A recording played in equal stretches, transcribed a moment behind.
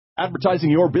Advertising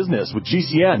your business with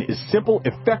GCN is simple,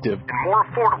 effective, and more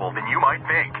affordable than you might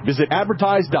think. Visit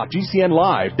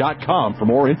advertise.gcnlive.com for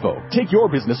more info. Take your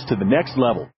business to the next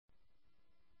level.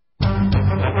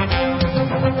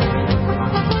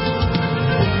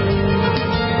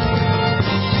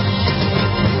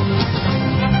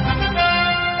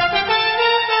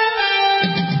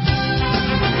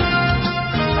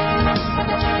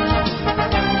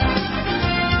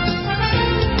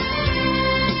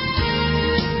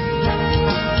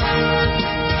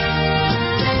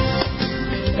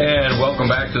 And welcome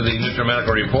back to the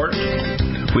NutriMedical Report.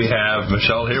 We have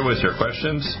Michelle here with your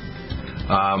questions.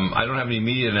 I don't have any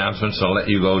media announcements, so I'll let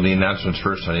you go the announcements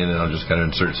first, honey, and then I'll just kind of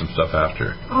insert some stuff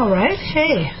after. All right.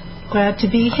 Hey, glad to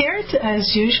be here,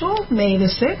 as usual, May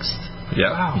the 6th. Yeah.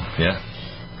 Wow. Yeah.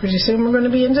 Pretty soon we're going to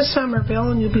be into summer,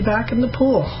 Bill, and you'll be back in the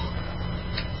pool,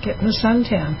 getting the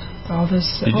suntan. All this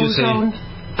ozone.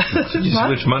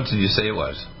 Which month did you say it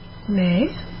was?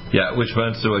 May. Yeah, which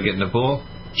month do I get in the pool?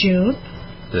 June.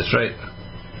 That's right.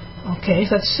 Okay,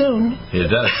 that's soon.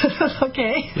 It does.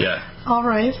 Okay. Yeah. All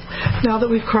right. Now that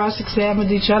we've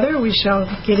cross-examined each other, we shall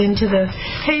get into the...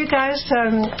 Hey, you guys,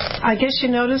 I guess you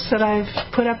noticed that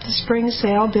I've put up the spring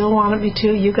sale. Bill wanted me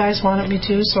to. You guys wanted me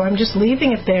to. So I'm just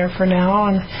leaving it there for now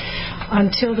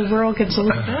until the world gets a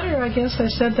little better. I guess I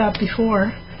said that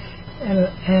before.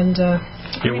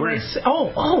 Anyways,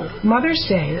 Mother's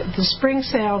Day, the spring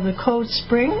sale, the code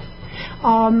SPRING.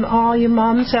 All you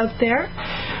moms out there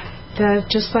that,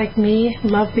 just like me,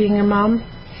 love being a mom,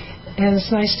 and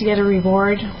it's nice to get a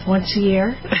reward once a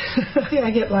year. I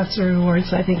get lots of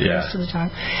rewards, I think, most of the time.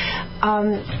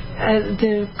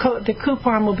 The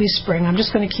coupon will be SPRING. I'm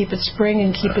just going to keep it SPRING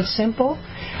and keep it simple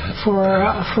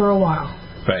for a while.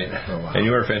 Right. And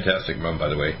you are a fantastic mom, by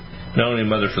the way. Not only a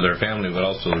mother for their family, but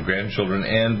also the grandchildren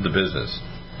and the business.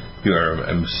 You are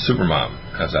a super mom.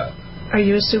 How's that? Are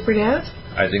you a super dad?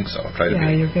 I think so. Try to be.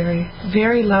 Yeah, you're very,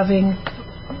 very loving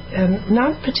and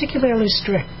not particularly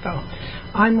strict, though.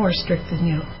 I'm more strict than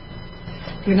you.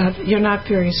 You're not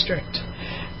very strict.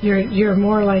 You're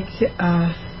more like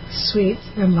sweet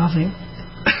and loving.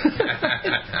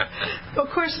 Of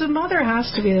course, the mother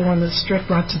has to be the one that's strict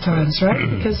lots of times,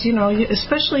 right? Because,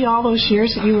 especially all those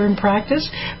years that you were in practice,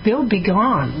 Bill'd be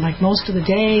gone, like most of the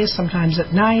days, sometimes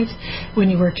at night, when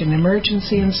you worked in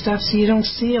emergency and stuff, so you don't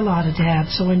see a lot of Dad.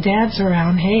 So when Dad's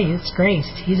around, hey, it's great.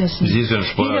 He's going to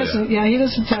spoil you. Yeah, he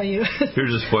doesn't tell you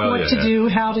what to do,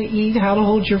 how to eat, how to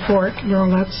hold your fork, and all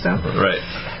that stuff. Right.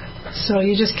 So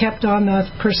you just kept on that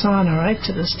persona, right,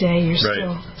 to this day. You're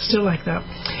still like that.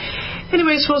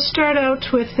 Anyways, we'll start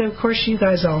out with, of course, you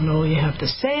guys all know you have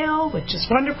the sale, which is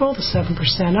wonderful, the 7%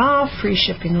 off, free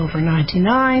shipping over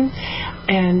 $99.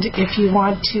 And if you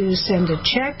want to send a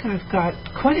check, I've got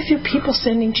quite a few people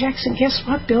sending checks, and guess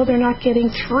what, Bill? They're not getting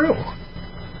through.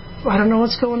 I don't know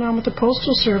what's going on with the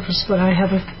Postal Service, but I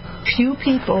have a few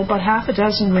people, about half a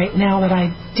dozen right now, that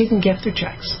I didn't get their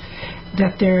checks,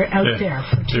 that they're out there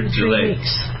for 2 or 3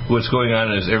 weeks. What's going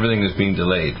on is everything is being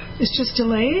delayed. It's just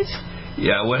delayed?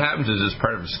 Yeah, what happens is it's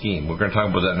part of a scheme. We're going to talk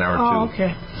about that in hour 2. Oh,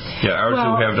 okay. Yeah, hour 2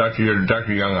 we have Dr.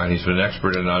 Young on. He's been an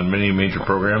expert on many major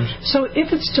programs. So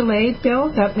if it's delayed,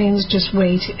 Bill, that means just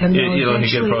wait and it'll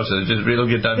get processed. It'll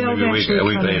get done maybe a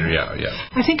week later.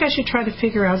 Yeah. I think I should try to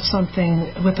figure out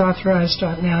something with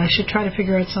Authorized.net. I should try to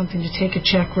figure out something to take a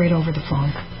check right over the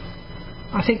phone.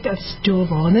 I think that's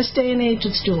doable. In this day and age,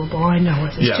 it's doable. I know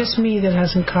it. It's just me that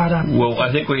hasn't caught up. Well, I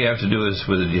think what you have to do is,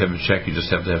 whether you have a check, you just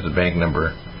have to have the bank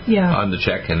number on the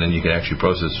check, and then you can actually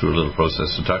process through a little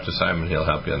process. So talk to Simon. He'll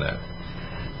help you on that.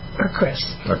 Or Chris.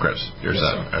 Your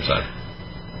son. Our son.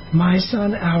 My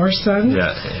son, our son?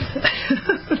 Yeah.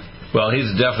 Well,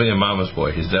 he's definitely a mama's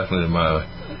boy. He's definitely a mama.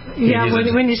 Yeah,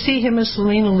 when you see him and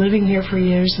Selena living here for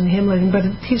years and him living, but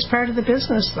he's part of the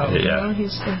business, though. Yeah.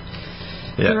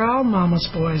 They're all mama's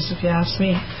boys, if you ask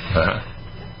me. Uh-huh.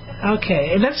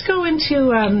 Okay, let's go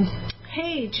into,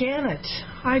 hey, Janet.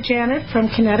 Hi, Janet from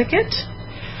Connecticut.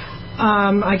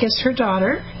 I guess her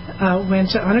daughter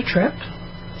went on a trip,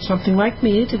 something like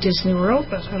me, to Disney World,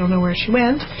 but I don't know where she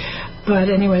went. But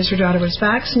anyways, her daughter was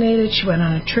vaccinated. She went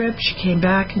on a trip. She came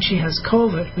back, and she has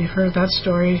COVID. We've heard that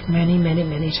story many, many,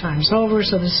 many times over,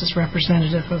 so this is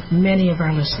representative of many of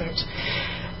our listeners.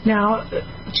 Now,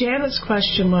 Janet's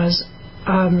question was,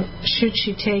 should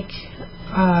she take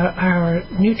our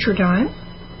Nutridyne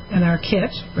and our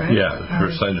kit, right? Yeah,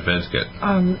 first line defense kit.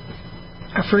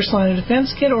 Our first line of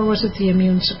defense kit, or was it the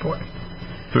immune support?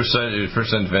 First line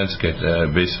defense kit,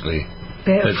 basically.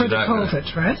 For the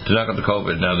COVID, right? To knock out the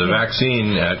COVID. Now, the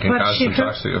vaccine can cause some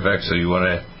toxic effects, so you want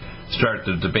to start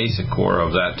the basic core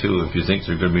of that, too, if you think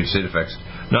there are going to be side effects.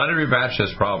 Not every batch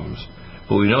has problems,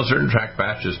 But we know certain track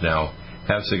batches now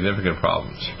have significant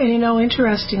problems. And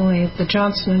interestingly, the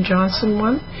Johnson & Johnson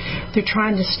one, they're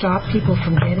trying to stop people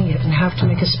from getting it and have to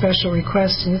make a special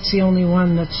request, and it's the only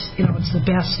one that's, it's the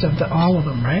best of all of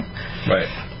them, right?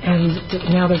 Right. And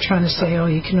now they're trying to say,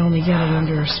 you can only get it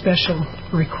under a special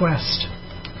request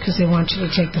because they want you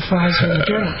to take the Pfizer and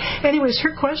Moderna. Anyways,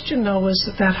 her question, though, was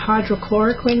that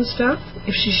hydrochloroquine stuff,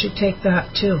 if she should take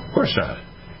that, too. Of course not.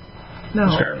 No.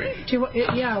 It's garbage.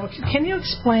 Can you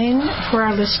explain for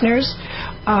our listeners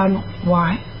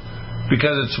why?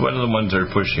 Because it's one of the ones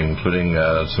they're pushing, including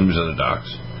some of these other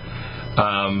docs.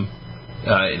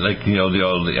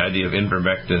 The idea of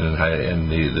ivermectin and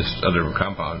this other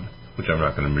compound, which I'm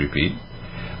not going to repeat.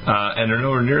 And they're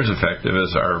nowhere near as effective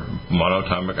as our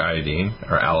monatomic iodine,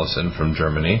 or allicin from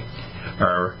Germany,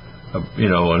 or,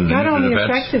 not only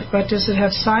effective, but does it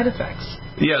have side effects?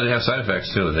 Yeah, they have side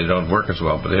effects, too. They don't work as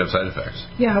well, but they have side effects.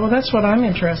 Yeah, well, that's what I'm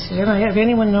interested in. If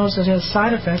anyone knows it has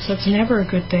side effects, that's never a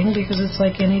good thing because it's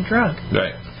like any drug.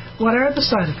 Right. What are the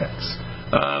side effects?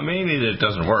 Mainly that it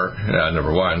doesn't work,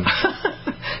 number one.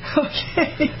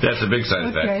 Okay. That's a big side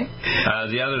effect. Okay.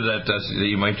 The other that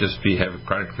you might just have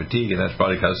chronic fatigue, and that's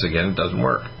probably because, again, it doesn't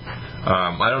work.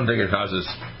 I don't think it causes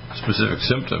specific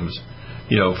symptoms,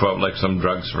 for like some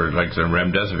drugs for like the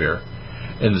remdesivir.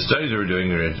 In the studies they were doing,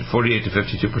 48 to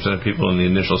 52% of people in the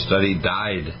initial study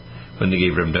died when they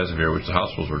gave remdesivir, which the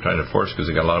hospitals were trying to force because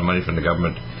they got a lot of money from the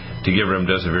government to give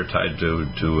remdesivir tied to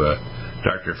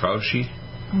Dr. Fauci.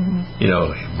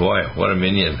 Mm-hmm. Boy, what a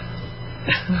minion.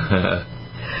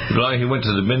 He went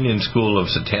to the Minion School of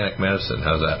Satanic Medicine.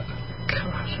 How's that?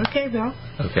 Gosh. Okay, Bill.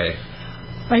 Okay.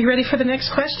 Are you ready for the next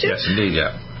question? Yes, indeed,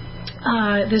 yeah.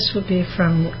 This would be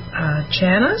from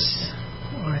Janice,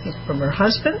 or I think from her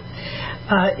husband,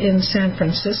 in San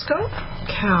Francisco,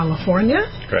 California.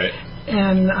 Right.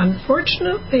 And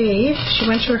unfortunately, she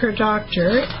went to her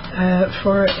doctor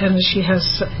and she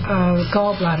has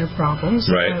gallbladder problems,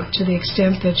 right, to the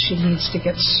extent that she needs to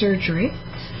get surgery.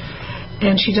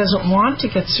 And she doesn't want to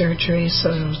get surgery,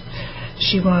 so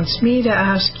she wants me to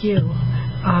ask you,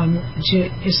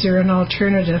 is there an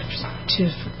alternative to,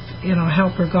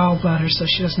 help her gallbladder so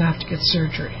she doesn't have to get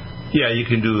surgery? Yeah, you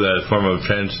can do a form of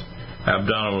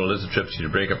abdominal lithotripsy to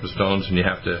break up the stones, and you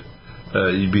have to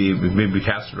you'd be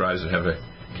catheterized and have a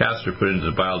catheter put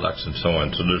into the bile ducts and so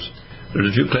on. So there's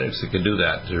a few clinics that can do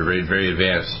that. They're very, very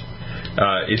advanced.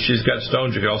 If she's got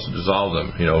stones, you can also dissolve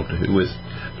them. With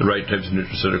the right types of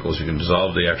nutraceuticals, you can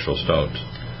dissolve the actual stones.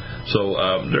 So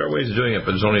there are ways of doing it,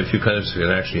 but there's only a few clinics that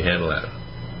can actually handle that.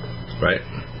 Right?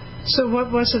 So what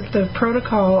was it, the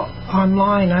protocol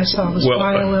online I saw was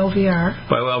BioLVR?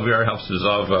 BioLVR helps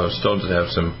dissolve stones that have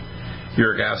some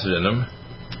uric acid in them.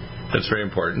 That's very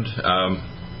important.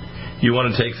 You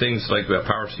want to take things like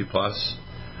Power C+,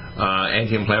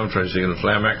 anti-inflammatories,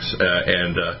 Flamex,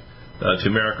 and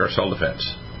turmeric or Cell Defense.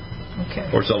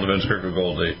 Okay. Or Cell Defense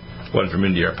Gold, the one from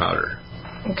India powder.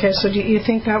 Okay, so do you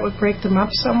think that would break them up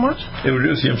somewhat? It would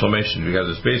reduce the inflammation because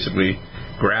it's basically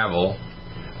gravel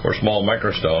or small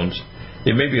microstones.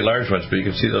 It may be large ones, but you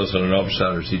can see those on an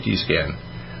ultrasound or CT scan.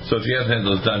 So if she hasn't had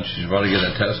those done, she's probably get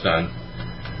a test done.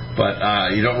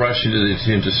 But you don't rush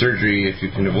into surgery if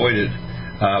you can avoid it.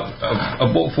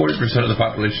 About 40% of the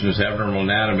population is abnormal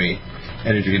anatomy,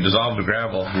 and if you can dissolve the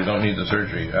gravel, you don't need the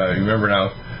surgery. Remember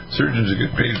now, surgeons get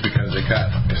paid because they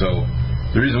cut. So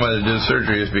the reason why they do the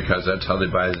surgery is because that's how they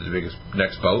buy the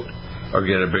next boat, or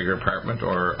get a bigger apartment,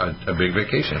 or a big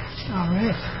vacation. All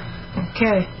right.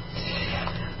 Okay.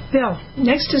 Bill,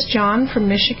 next is John from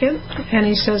Michigan, and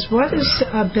he says, what is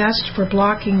best for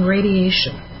blocking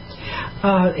radiation?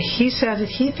 He said that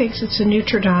he thinks it's a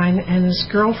Nutridyne, and his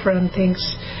girlfriend thinks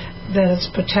that it's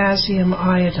potassium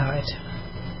iodide.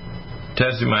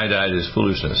 Potassium iodide is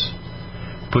foolishness,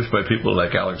 pushed by people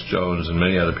like Alex Jones and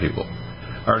many other people.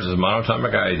 Ours is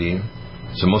monatomic iodine.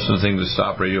 It's the most of the thing to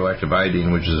stop radioactive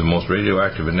iodine, which is the most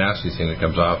radioactive and nasty thing that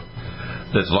comes off,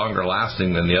 that's longer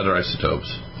lasting than the other isotopes.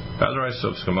 The other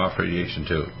isotopes come off radiation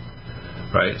too,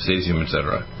 right? Cesium,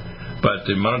 etc. But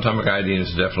the monatomic iodine is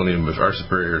definitely far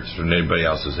superior to anybody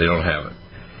else's. They don't have it.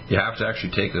 You have to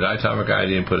actually take the diatomic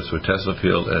iodine and put it to a Tesla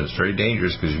field, and it's very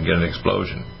dangerous because you can get an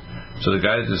explosion. So the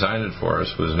guy that designed it for us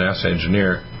was a NASA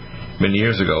engineer many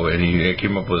years ago, and he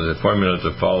came up with a formula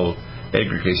to follow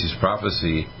Edgar Cayce's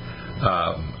prophecy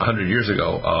 100 years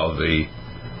ago of the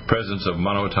presence of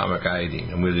monatomic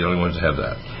iodine, and we're the only ones that have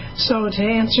that. So to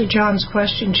answer John's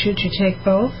question, should you take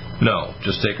both? No,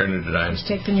 just take our Nutridyne. Just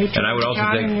take the Nutridyne, and I would also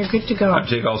take, and you're good to go. I'd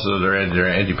take also their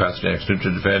antipathogenics,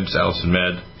 NutriDefense, Allicin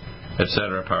Med,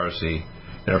 etc., Power C,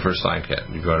 in our first line kit.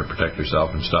 You want to protect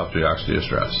yourself and stop the oxidative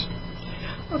stress.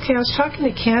 Okay, I was talking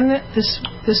to Ken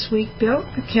this week, Bill.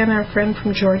 Ken, our friend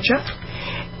from Georgia,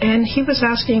 and he was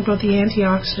asking about the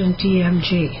antioxidant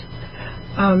DMG.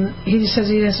 He says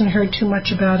he hasn't heard too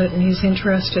much about it, and he's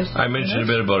interested. I mentioned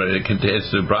a bit about it.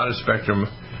 It's the broadest spectrum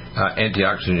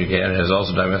antioxidant you can. It has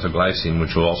also dimethylglycine,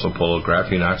 which will also pull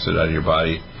graphene oxide out of your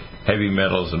body, heavy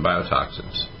metals, and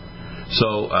biotoxins.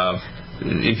 So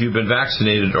if you've been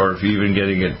vaccinated, or if you've been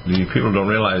getting it, people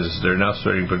don't realize they're now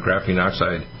starting to put graphene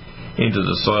oxide into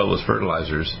the soil as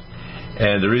fertilizers.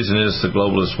 And the reason is the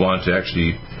globalists want to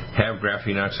actually have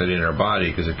graphene oxide in our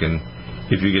body, because it can,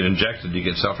 if you get injected, you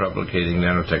get self-replicating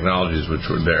nanotechnologies, which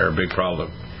are a big problem,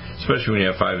 especially when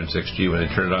you have 5 and 6G. When they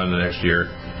turn it on the next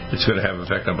year, it's going to have an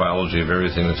effect on biology of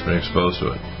everything that's been exposed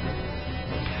to it.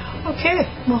 Okay.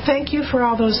 Well, thank you for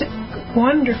all those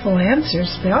wonderful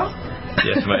answers, Bill.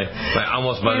 Yes, my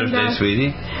almost Mother's Day,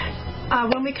 sweetie.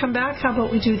 When we come back, how about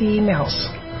we do the emails?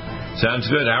 Sounds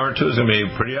good. Hour 2 is going to be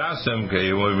pretty awesome. Okay,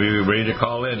 you want to be ready to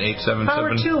call in? 877.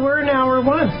 Hour 2, we're in hour 1.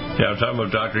 Yeah, I'm talking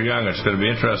about Dr. Young. It's going to be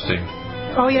interesting.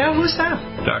 Oh, yeah? Who's that?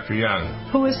 Dr.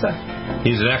 Young. Who is that?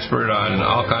 He's an expert on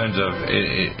all kinds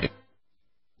of...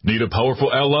 Need a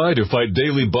powerful ally to fight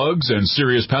daily bugs and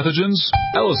serious pathogens?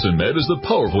 Allicin Med is the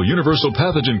powerful universal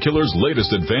pathogen killer's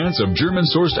latest advance of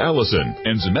German-sourced allicin,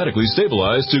 enzymatically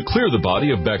stabilized to clear the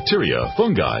body of bacteria,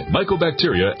 fungi,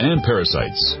 mycobacteria, and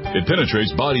parasites. It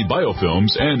penetrates body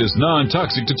biofilms and is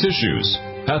non-toxic to tissues.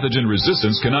 Pathogen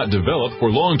resistance cannot develop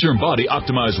for long-term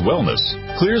body-optimized wellness.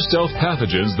 Clear stealth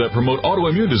pathogens that promote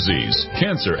autoimmune disease,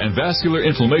 cancer, and vascular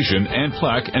inflammation and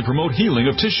plaque, and promote healing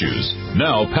of tissues.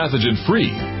 Now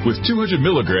pathogen-free. With 200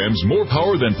 milligrams more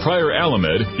power than prior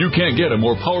Alamed, you can't get a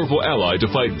more powerful ally to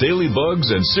fight daily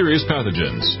bugs and serious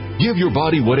pathogens. Give your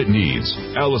body what it needs.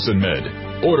 Allicin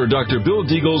Med. Order Dr. Bill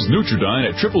Deagle's Nutridyne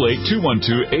at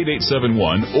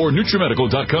 888-212-8871 or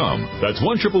NutriMedical.com. That's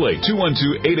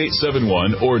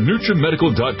 1-888-212-8871 or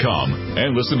NutriMedical.com.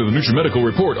 And listen to the NutriMedical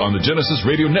Report on the Genesis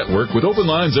Radio Network with open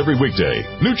lines every weekday.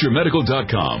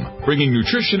 NutriMedical.com, bringing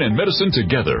nutrition and medicine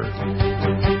together.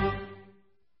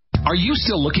 Are you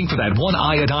still looking for that one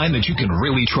iodine that you can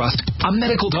really trust? A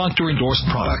medical doctor-endorsed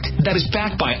product that is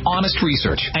backed by honest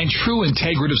research and true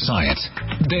integrative science?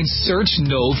 Then search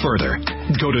no further.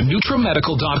 Go to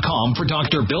NutriMedical.com for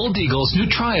Dr. Bill Deagle's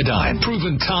Nutriodine,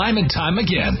 proven time and time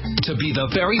again to be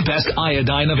the very best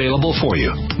iodine available for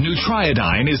you.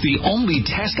 Nutriodine is the only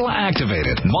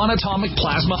Tesla-activated monatomic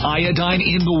plasma iodine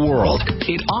in the world.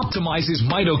 It optimizes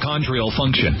mitochondrial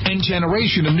function and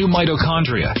generation of new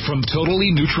mitochondria from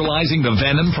totally neutralizing the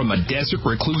venom from a desert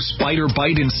recluse spider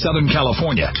bite in Southern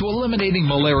California to eliminating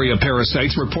malaria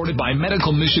parasites reported by medical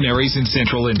missionaries in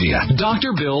central India.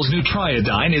 Dr. Bill's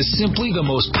Nutriodine is simply the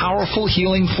most powerful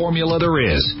healing formula there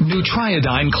is.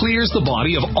 Nutriodine clears the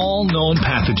body of all known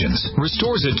pathogens,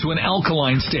 restores it to an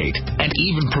alkaline state, and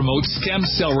even promotes stem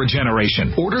cell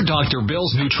regeneration. Order Dr.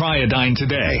 Bill's Nutriodine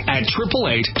today at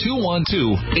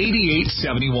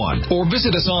 888-212-8871 or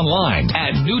visit us online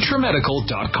at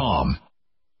NutriMedical.com.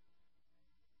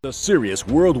 A serious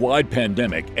worldwide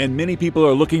pandemic, and many people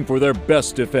are looking for their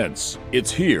best defense.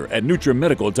 It's here at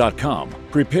NutriMedical.com.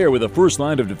 Prepare with a first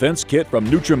line of defense kit from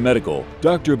NutriMedical.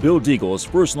 Dr. Bill Deagle's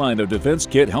first line of defense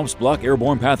kit helps block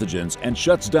airborne pathogens and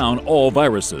shuts down all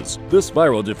viruses. This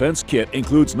viral defense kit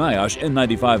includes NIOSH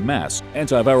N95 mask,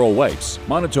 antiviral wipes,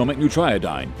 monatomic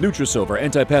Nutriodine, Nutrisilver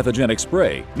antipathogenic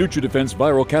spray, NutriDefense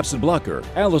viral capsid blocker,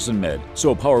 Allicin Med,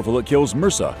 so powerful it kills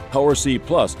MRSA, Power C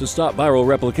Plus to stop viral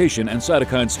replication and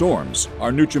cytokine storms.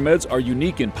 Our NutriMeds are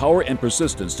unique in power and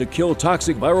persistence to kill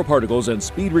toxic viral particles and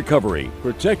speed recovery.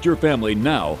 Protect your family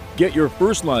now. Get your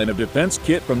first line of defense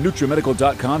kit from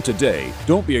NutriMedical.com today.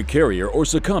 Don't be a carrier or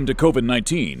succumb to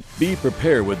COVID-19. Be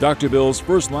prepared with Dr. Bill's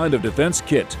first line of defense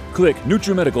kit. Click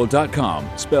NutriMedical.com,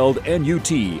 spelled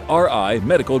N-U-T-R-I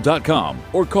Medical.com,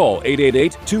 or call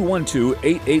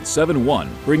 888-212-8871,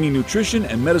 bringing nutrition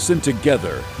and medicine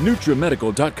together.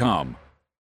 NutriMedical.com.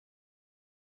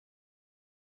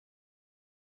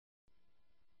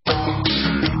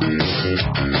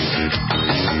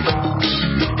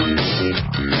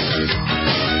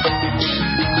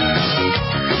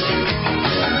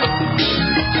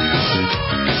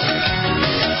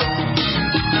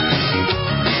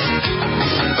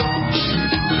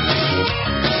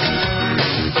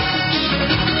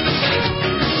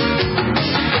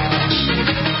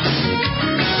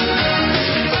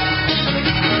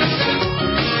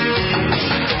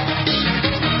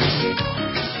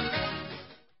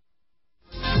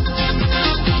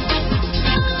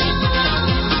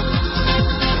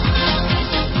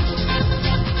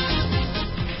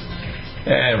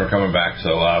 And we're coming back.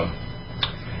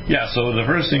 So the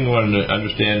first thing we want to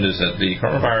understand is that the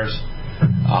coronavirus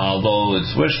Although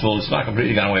it's wishful, it's not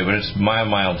completely gone away, but it's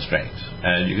mild strength.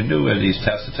 And you can do these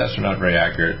tests. The tests are not very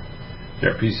accurate.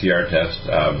 They're PCR tests.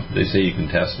 They say you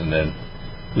can test, and then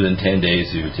within 10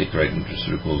 days, if you take the right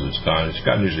nutraceuticals, it's gone. It's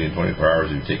gone usually in 24 hours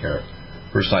if you take our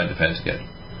first-line defense kit.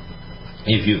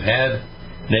 If you've had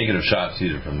negative shots,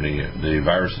 either from the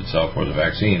virus itself or the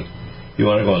vaccine, you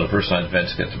want to go on the first-line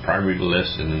defense kit, the primary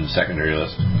list, and then the secondary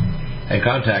list. And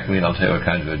contact me, and I'll tell you what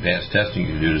kind of advanced testing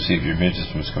you can do to see if your immune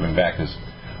system is coming back. Because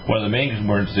one of the main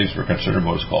emergency things we're concerned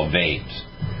about is called VAIDS.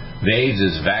 VAIDS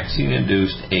is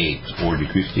vaccine-induced AIDS, or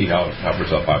decreased T helper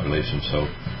cell population. So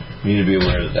you need to be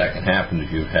aware that can happen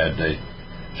if you've had the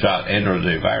shot and or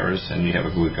the virus, and you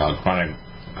have what we call chronic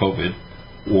COVID,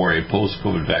 or a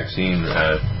post-COVID vaccine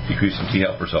decrease in T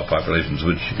helper cell populations,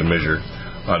 which you can measure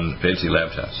on fancy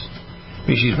lab tests.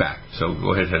 She's back, so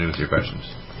go ahead, Teddy, with your questions.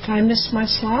 Did I miss my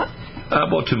slot?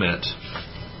 About 2 minutes.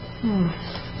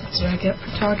 That's what I get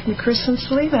for talking to Chris and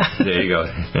Selena. There you go.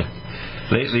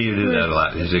 Lately you do that a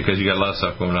lot, because you got a lot of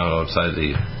stuff going on outside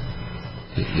the...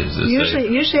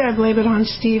 Usually I blame it on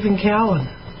Steve and Callan.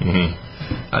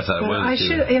 I thought it was. I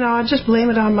should, I just blame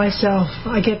it on myself.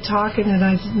 I get talking and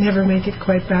I never make it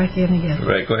quite back in again.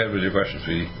 Right, go ahead with your question,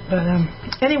 sweetie. But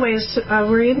anyways,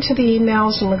 we're into the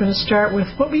emails, and we're going to start with,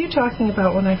 what were you talking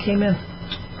about when I came in?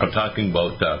 I'm talking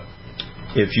about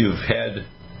if you've had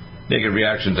negative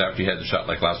reactions after you had the shot,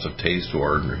 like loss of taste,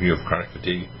 or you have chronic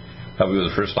fatigue, probably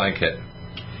with the first line kit.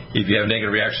 If you have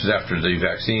negative reactions after the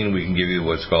vaccine, we can give you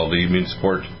what's called the immune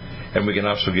support, and we can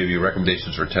also give you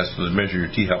recommendations for tests to measure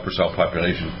your T helper cell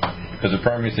population. Because the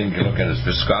primary thing you look at is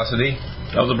viscosity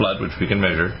of the blood, which we can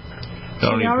measure.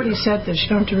 So you already said this.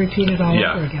 You don't have to repeat it all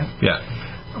over again. Yeah.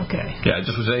 Okay. Yeah,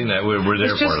 just was saying that we're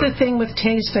there for it. It's just the thing with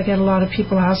taste. I get a lot of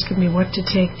people asking me what to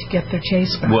take to get their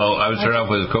taste back. Well, I would start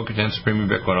off with CoQ10, Supreme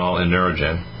Ubiquinol, and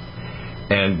Neurogen,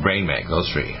 and Brain Mag. Those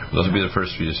three. Those would be the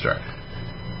first three to start.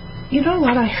 You know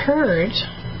what I heard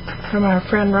from our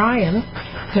friend Ryan,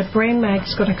 that Brain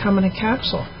Mag's going to come in a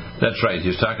capsule. That's right.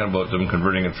 He was talking about them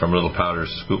converting it from little powder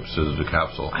scoops to the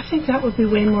capsule. I think that would be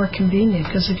way more convenient,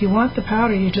 because if you want the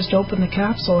powder, you just open the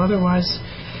capsule. Otherwise,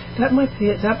 that might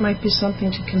be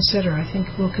something to consider. I think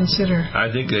we'll consider.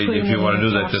 I think that if you want to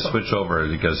do that, just switch over,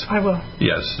 because I will.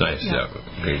 Yes, nice. Yeah.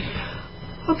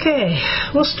 Okay,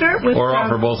 we'll start with. Or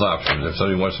offer both options. If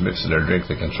somebody wants to mix in their drink,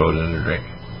 they can throw it in their drink.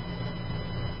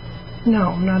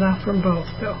 No, I'm not offering both,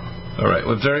 Bill. All right.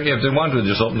 Well, if they want to,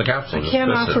 just open the capsule. I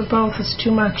can't offer both. It's too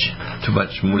much. Too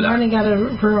much moolah. I'm running out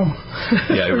of room.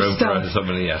 Yeah, room for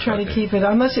somebody. Yeah. Try to keep it.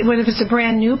 If it's a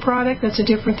brand new product, that's a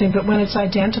different thing. But when it's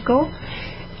identical,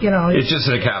 it's just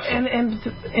in a capsule.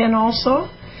 And also,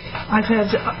 I've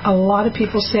had a lot of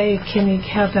people say, "Can you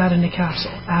have that in a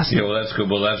capsule?" Yeah, well, that's good.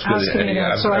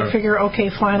 So I figure, okay,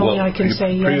 finally I can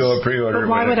say yes. Pre-order. But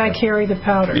why would I carry the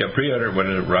powder? Yeah, pre-order. When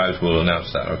it arrives, we'll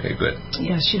announce that. Okay, good.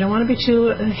 Yes, you don't want to be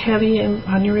too heavy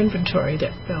on your inventory,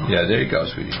 Bill. Yeah, there you go,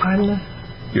 sweetie.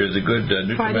 You're the good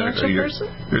financial person?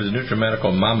 You're the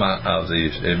NutriMedical mama of the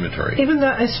inventory. Even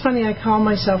though it's funny, I call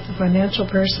myself a financial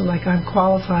person, like I'm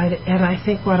qualified, and I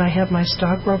think when I had my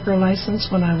stockbroker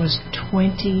license when I was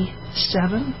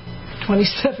 27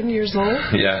 years old.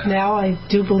 Yeah. Now I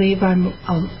do believe I'm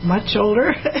much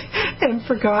older and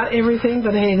forgot everything,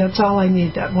 but hey, that's all I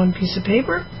need, that one piece of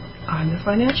paper. I'm the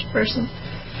financial person.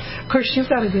 Of course, you've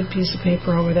got a good piece of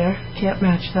paper over there. Can't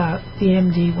match that, the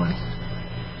MD one.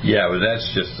 Yeah, but that's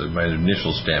just my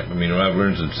initial stamp. I mean, Rob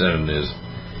Burns and Seven is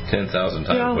 10,000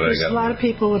 times what I got. A lot of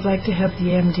people would like to have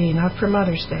the MD, not for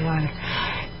Mother's Day either.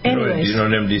 Anyways, do you know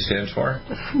what MD stands for?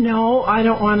 No, I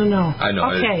don't want to know. I know.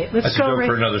 Okay, let's go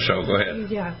for another show. Go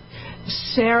ahead. Yeah.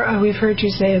 Sarah, we've heard you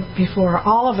say it before.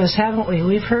 All of us, haven't we?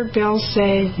 We've heard Bill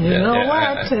say,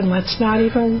 what? And let's not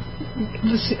even...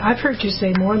 I've heard you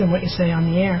say more than what you say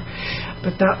on the air.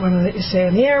 But that one that you say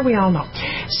on the air, we all know.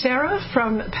 Sarah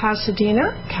from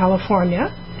Pasadena, California.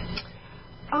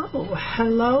 Oh,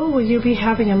 hello. Will you be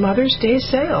having a Mother's Day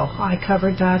sale? I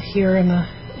covered that here in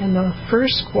the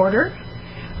first quarter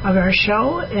of our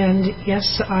show. And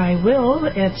yes, I will.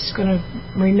 It's going to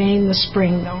remain the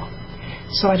spring, though.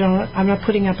 So I'm not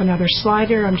putting up another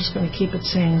slider. I'm just going to keep it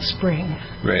saying spring.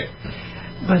 Right.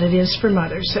 But it is for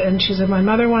mothers. And she said, my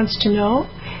mother wants to know.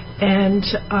 And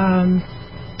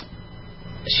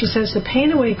she says the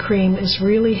Pain Away cream is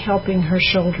really helping her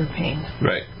shoulder pain.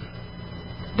 Right.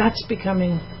 That's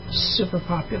becoming super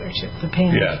popular too, the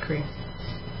Pain Away cream.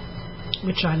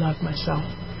 Which I love myself.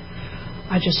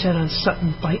 I just had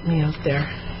something bite me out there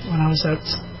when I was out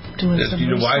doing some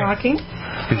restocking.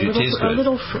 Because you taste good.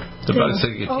 The bugs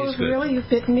think you taste good. Really? You've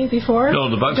bitten me before? No,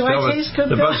 the bugs taste good?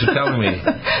 The bugs are telling me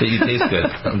that you taste good.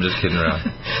 I'm just kidding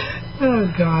around.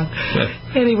 Oh, God.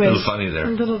 Anyway, a little funny there.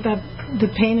 The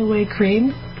Pain Away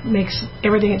cream makes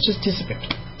everything, it just disappears.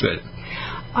 Good.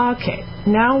 Okay,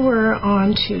 now we're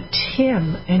on to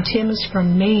Tim, and Tim is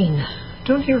from Maine.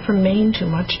 Don't hear from Maine too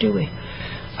much, do we?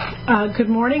 Good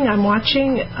morning. I'm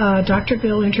watching Dr.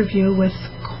 Bill interview with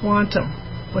Quantum.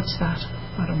 What's that?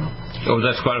 I don't know. Oh,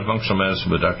 that's Quantum Functional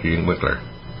Medicine with Dr. Ian Wickler.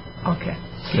 Okay.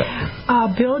 Yeah.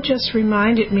 Bill just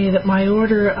reminded me that my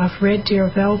order of Red Deer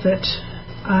Velvet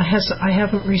I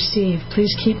haven't received.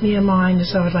 Please keep me in mind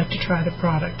as I would like to try the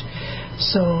product.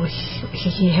 So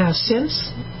he has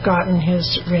since gotten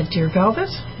his Red Deer Velvet,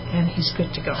 and he's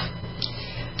good to go.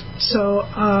 So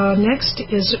next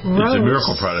is Rose. It's a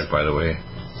miracle product, by the way.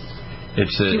 Do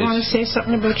you want to say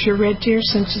something about your Red Deer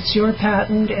since it's your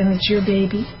patent and it's your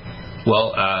baby?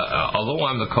 Well, although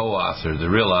I'm the co-author, the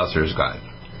real author is God.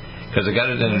 Because I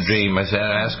got it in a dream. I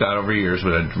asked God over years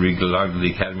when I belonged to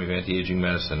the Academy of Anti-Aging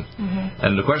Medicine. Mm-hmm.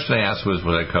 And the question I asked was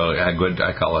what I call it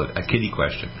a kiddie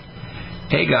question.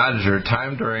 Hey, God, is there a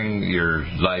time during your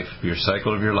life, your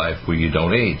cycle of your life, where you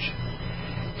don't age?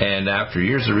 And after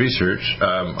years of research,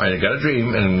 I got a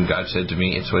dream, and God said to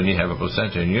me, it's when you have a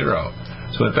placenta in utero.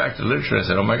 So I went back to the literature, and I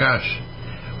said, oh my gosh,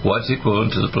 what's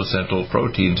equivalent to the placental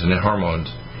proteins and the hormones?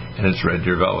 And it's Red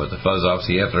Deer Velvet, the fuzz off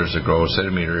the antlers that grow a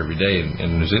centimeter every day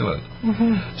in New Zealand.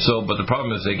 Mm-hmm. So, but the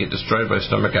problem is they get destroyed by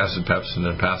stomach acid, pepsin,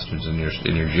 and pathogens in your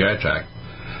GI tract.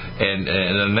 And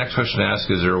the next question I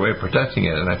asked, is there a way of protecting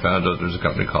it? And I found out there's a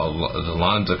company called the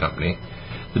Lonza Company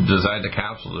that designed a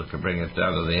capsule that can bring it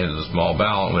down to the end of the small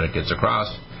bowel, and when it gets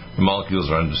across, the molecules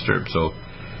are undisturbed. So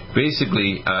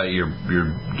basically,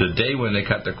 the day when they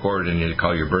cut the cord and you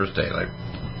call your birthday, like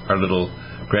our little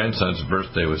grandson's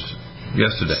birthday was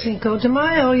yesterday. Cinco de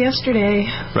Mayo yesterday.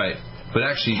 Right. But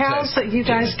actually,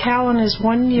 Callan is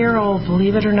 1 year old,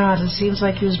 believe it or not. It seems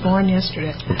like he was born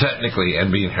yesterday. Well, technically,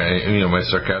 and being, my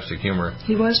sarcastic humor.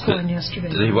 He was born yesterday.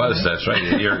 He was, right? That's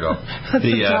right, a year ago. That's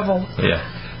a double.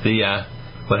 Yeah.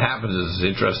 What happens is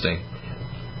interesting.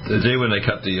 The day when they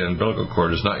cut the umbilical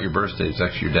cord is not your birthday, it's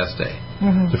actually your death day.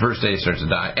 Mm-hmm. The first day it starts to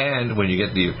die. And when you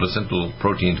get the placental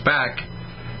proteins back,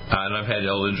 and I've had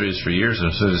old injuries for years,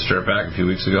 and as soon as I started back a few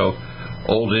weeks ago,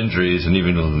 old injuries and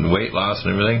even weight loss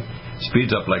and everything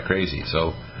speeds up like crazy. So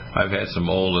I've had some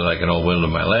old, like an old windle in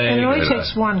my leg. And it only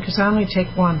takes one, because I only take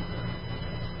one.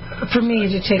 For me,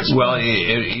 it takes one. Well,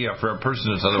 for a person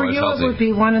that's otherwise healthy. For you, it would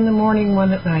be one in the morning, one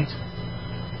at night.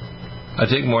 I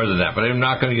take more than that, but I'm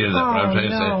not going to get into that. But I'm trying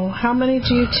to say. How many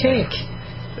do you take?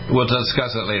 We'll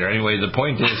discuss it later. Anyway, the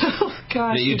point is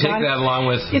that you take that along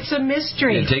with... It's a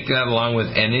mystery. You take that along with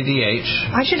NADH.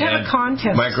 I should have a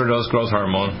contest. Microdose growth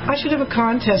hormone. I should have a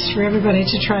contest for everybody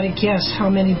to try to guess how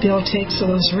many Bill takes of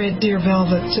those Red Deer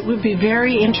Velvets. It would be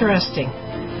very interesting.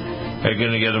 Are you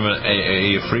going to get them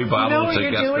a free bottle? You know what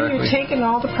you're doing? Correctly? You're taking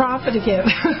all the profit again.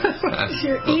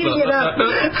 You're eating it up.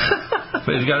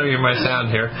 But you got to hear my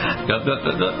sound here.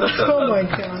 Oh my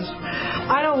gosh.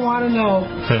 I don't want to know.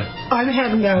 I'm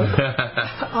heading out.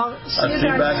 I'll see you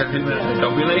back in a few minutes.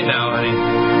 Don't be late now, honey.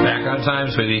 Back on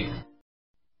time, sweetie.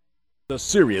 A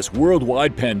serious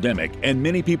worldwide pandemic, and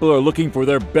many people are looking for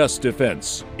their best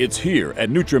defense. It's here at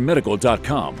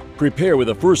NutriMedical.com. Prepare with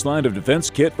a first line of defense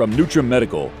kit from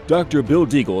NutriMedical. Dr. Bill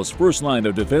Deagle's first line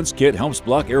of defense kit helps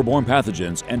block airborne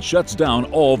pathogens and shuts down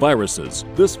all viruses.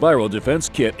 This viral defense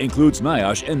kit includes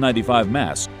NIOSH N95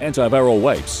 masks, antiviral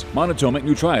wipes, monatomic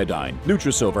Nutriodine,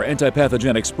 Nutrisilver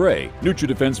antipathogenic spray,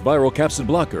 NutriDefense viral capsid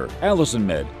blocker, Allison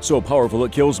Med, so powerful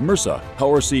it kills MRSA,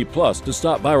 Power C Plus to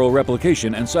stop viral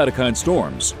replication and cytokine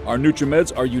storms. Our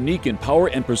NutriMeds are unique in power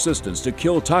and persistence to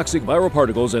kill toxic viral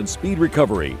particles and speed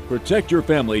recovery. Protect your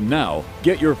family now.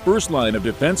 Get your first line of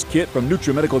defense kit from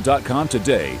NutriMedical.com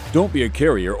today. Don't be a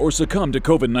carrier or succumb to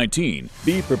COVID-19.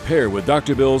 Be prepared with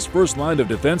Dr. Bill's first line of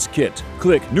defense kit.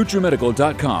 Click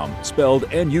NutriMedical.com, spelled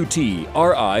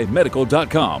N-U-T-R-I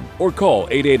medical.com, or call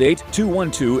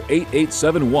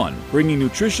 888-212-8871, bringing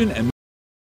nutrition and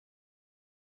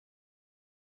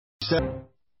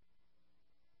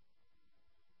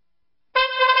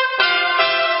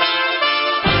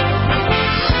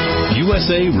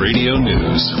USA Radio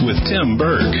News with Tim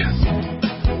Berg.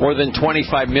 More than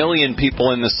 25 million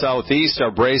people in the Southeast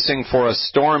are bracing for a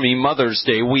stormy Mother's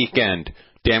Day weekend.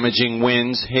 Damaging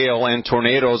winds, hail, and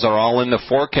tornadoes are all in the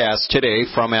forecast today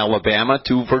from Alabama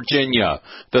to Virginia.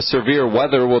 The severe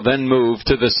weather will then move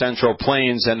to the Central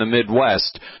Plains and the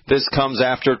Midwest. This comes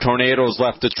after tornadoes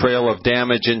left a trail of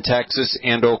damage in Texas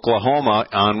and Oklahoma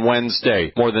on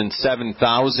Wednesday. More than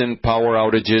 7,000 power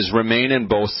outages remain in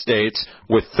both states,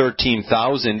 with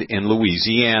 13,000 in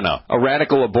Louisiana. A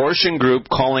radical abortion group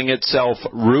calling itself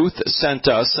Ruth Sent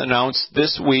Us announced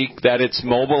this week that it's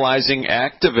mobilizing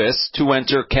activists to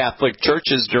enter Catholic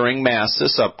churches during Mass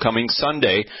this upcoming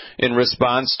Sunday in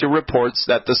response to reports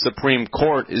that the Supreme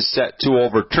Court is set to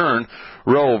overturn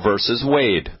Roe v.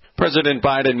 Wade. President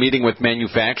Biden meeting with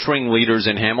manufacturing leaders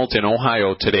in Hamilton,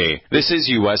 Ohio today. This is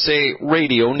USA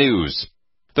Radio News.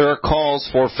 There are calls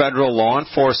for federal law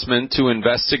enforcement to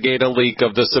investigate a leak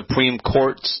of the Supreme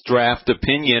Court's draft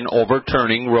opinion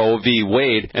overturning Roe v.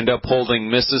 Wade and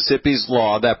upholding Mississippi's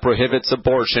law that prohibits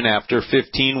abortion after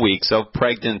 15 weeks of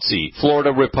pregnancy.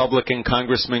 Florida Republican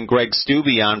Congressman Greg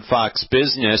Steube on Fox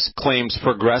Business claims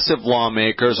progressive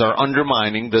lawmakers are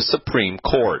undermining the Supreme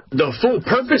Court. The full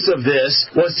purpose of this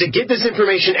was to get this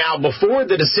information out before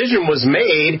the decision was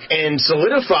made and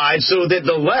solidified so that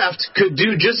the left could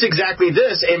do just exactly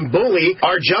this and bully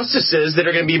our justices that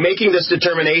are going to be making this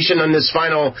determination on this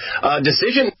final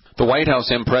decision. The White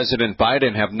House and President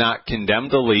Biden have not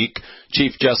condemned the leak.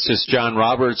 Chief Justice John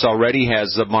Roberts already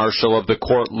has the marshal of the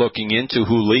court looking into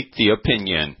who leaked the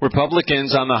opinion.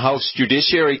 Republicans on the House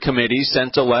Judiciary Committee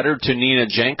sent a letter to Nina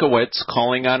Jankowicz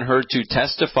calling on her to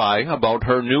testify about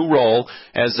her new role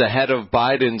as the head of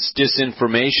Biden's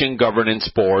Disinformation Governance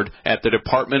Board at the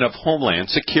Department of Homeland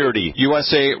Security.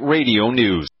 USA Radio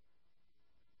News.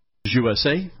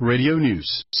 USA Radio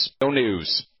News.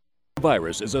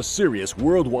 Virus is a serious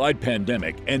worldwide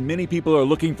pandemic, and many people are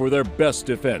looking for their best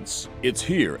defense. It's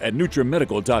here at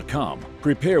NUTRIMEDICAL.com.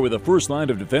 Prepare with a first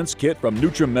line of defense kit from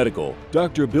NUTRIMEDICAL.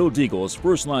 Dr. Bill Deagle's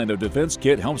first line of defense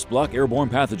kit helps block airborne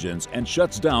pathogens and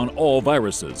shuts down all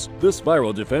viruses. This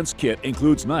viral defense kit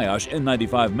includes NIOSH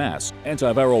N95 mask,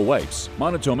 antiviral wipes,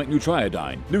 monatomic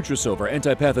nutriodine, Nutrisilver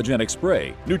antipathogenic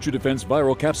spray, NutriDefense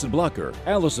viral capsid blocker,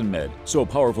 Allison Med, so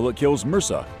powerful it kills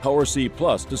MRSA, Power C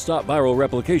Plus to stop viral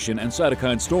replication and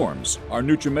cytokine storms. Our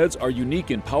NutriMeds are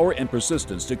unique in power and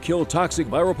persistence to kill toxic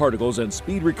viral particles and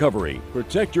speed recovery.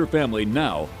 Protect your family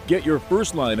now. Get your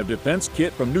first line of defense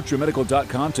kit from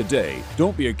NutriMedical.com today.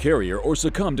 Don't be a carrier or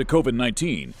succumb to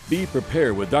COVID-19. Be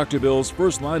prepared with Dr. Bill's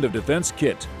first line of defense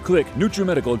kit. Click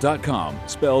NutriMedical.com,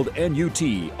 spelled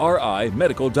N-U-T-R-I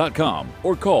medical.com,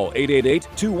 or call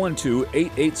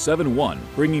 888-212-8871,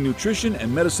 bringing nutrition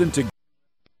and medicine together.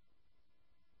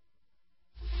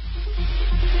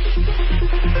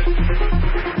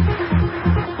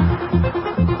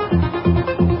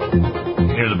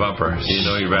 Bumper, so you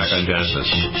know you're back on Genesis.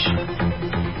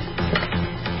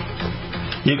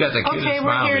 You got the cutest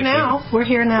smile. Okay, we're here now. We're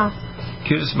here now.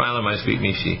 Cutest smile on my sweet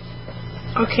Mishi.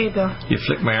 Okay, Bill. You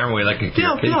flick my arm away like a kitty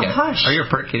cat. Hush. Are you a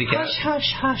pert kitty cat?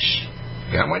 Hush.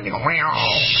 Yeah,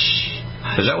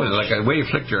 because that was like the way you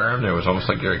flicked your arm there was almost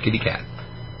like you're a kitty cat.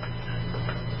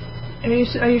 Are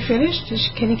you finished?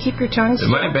 Can you keep your tongue still?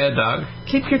 Am I a bad dog?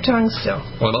 Keep your tongue still.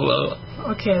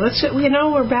 Okay, let's.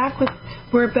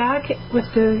 We're back with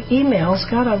the emails.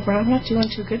 God, I'm not doing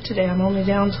too good today. I'm only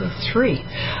down to 3.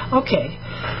 Okay.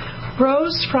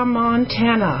 Rose from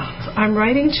Montana. I'm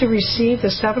writing to receive the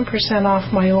 7%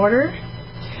 off my order,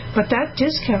 but that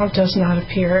discount does not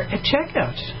appear at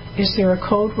checkout. Is there a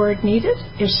code word needed?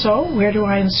 If so, where do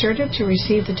I insert it to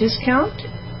receive the discount?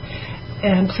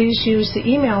 And please use the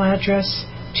email address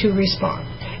to respond.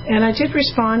 And I did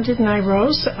respond, didn't I,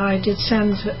 Rose? I did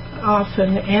send off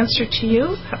an answer to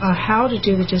you how to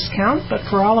do the discount, but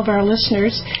for all of our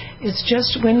listeners, it's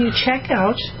just when you check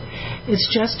out, it's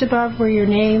just above where your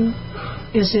name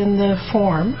is in the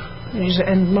form,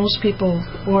 and most people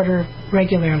order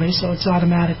regularly, so it's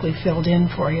automatically filled in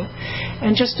for you.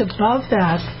 And just above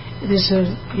that,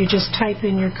 you just type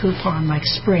in your coupon, like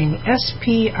spring,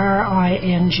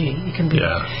 S-P-R-I-N-G. It can be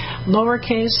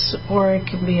lowercase or it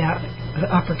can be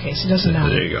uppercase. It doesn't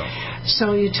matter. There you go.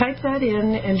 So you type that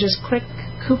in and just click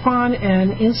coupon,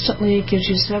 and instantly it gives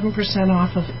you 7%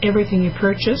 off of everything you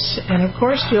purchase. And of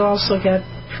course, you also get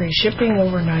free shipping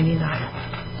over $99.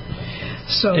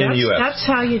 So that's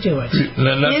how you do it.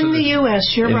 In the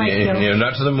U.S., you're right.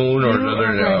 Not to the moon or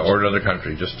another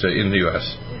country, just in the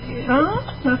U.S.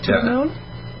 Not to the moon?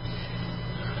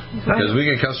 Because we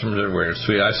get customers everywhere.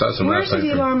 Sweet. I saw some last night. Where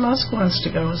is it Elon Musk wants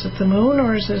to go? Is it the moon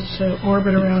or is it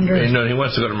orbit around Earth? No, he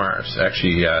wants to go to Mars.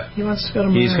 Actually, he wants to go to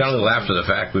Mars. He's got a little after the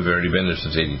fact. We've already been there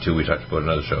since '82. We talked about it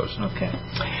in other shows. Okay.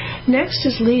 Next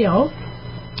is Leo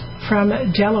from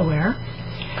Delaware.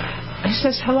 He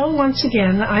says, hello once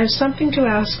again. I have something to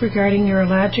ask regarding your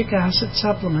allergic acid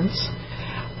supplements.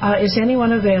 Is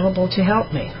anyone available to help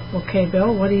me? Okay,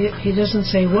 Bill, he doesn't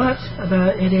say what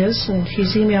about it is, and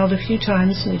he's emailed a few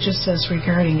times, and he just says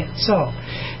regarding it. So,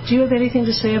 do you have anything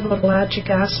to say about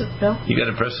allergic acid, Bill? You got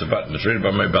to press the button. It's right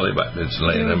above my belly button. It's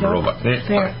laying in the robot.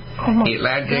 There. Oh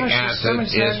Allergic acid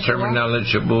is terminal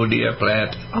Shibuya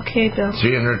plant. Okay, Bill.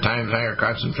 300 times higher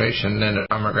concentration than a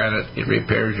pomegranate. It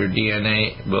repairs your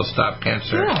DNA. Will stop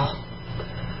cancer. Bill.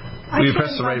 You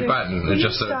press the right button. It's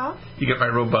just you get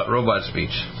my robot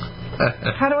speech.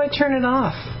 How do I turn it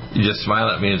off? You just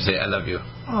smile at me and say, I love you.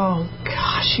 Oh,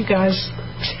 gosh, you guys.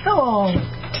 Oh,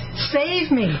 save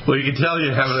me. Well, you can tell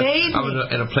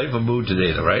I'm in a playful mood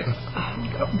today, though, right?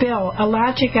 Bill,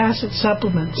 allergic acid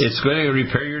supplements. It's going to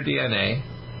repair your DNA.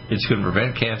 It's going to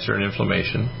prevent cancer and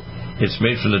inflammation. It's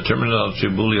made from the terminal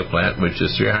Shibuya plant, which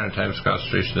is 300 times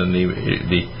concentration in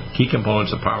the key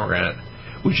components of pomegranate.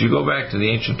 Which you go back to the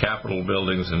ancient capital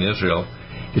buildings in Israel,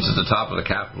 it's at the top of the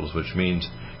capitals, which means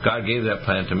God gave that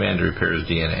plant to man to repair his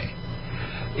DNA.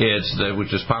 Which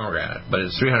is pomegranate, but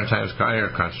it's 300 times higher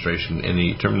concentration in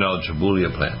the terminal Shibuya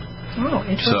plant. Oh,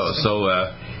 interesting.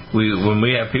 When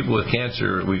we have people with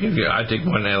cancer, I take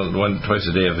one twice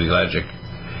a day of the allergic,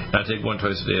 and I take one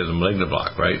twice a day of the malignant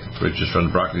block, right, which is from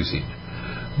the broccoli seed.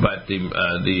 But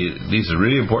these are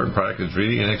really important products. It's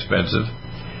really inexpensive.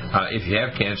 If you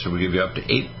have cancer, we give you up to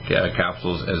 8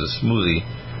 capsules as a smoothie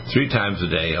 3 times a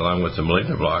day, along with the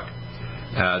malignant block,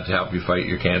 to help you fight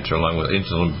your cancer, along with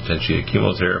insulin, potentially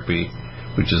chemotherapy,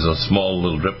 which is a small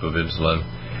little drip of insulin.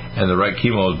 And the right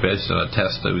chemo is based on a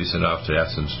test that we send off to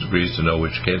Essence Degrees to know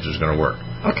which cancer is going to work.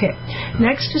 Okay.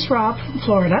 Next is Rob from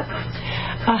Florida.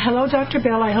 Hello, Dr.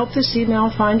 Bill. I hope this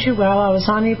email finds you well. I was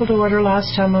unable to order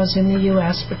last time I was in the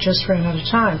U.S., but just ran out of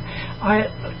time. I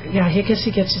guess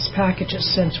he gets his packages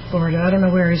sent to Florida. I don't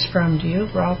know where he's from. Do you,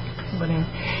 Rob?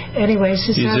 Anyways,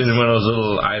 he's in one of those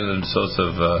little islands south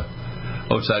of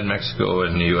outside Mexico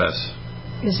in the U.S.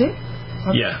 Is he?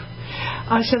 Okay. Yeah.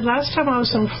 I said last time I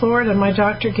was in Florida, my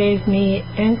doctor gave me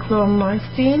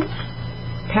enclomethine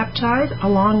peptide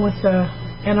along with the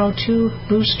NO2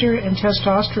 booster and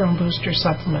testosterone booster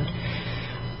supplement.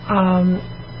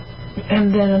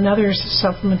 And then another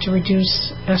supplement to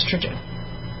reduce estrogen.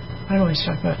 I don't know what he's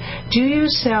talking about. Do you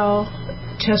sell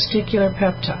testicular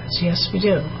peptides? Yes, we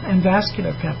do. And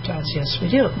vascular peptides? Yes, we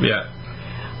do. Yeah.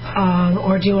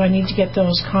 Or do I need to get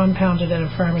those compounded at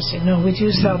a pharmacy? No, we do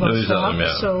sell those.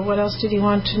 So what else did you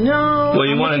want to know? Well,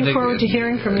 I'm looking forward to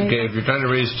hearing from you. Okay, if you're trying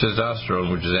to raise testosterone,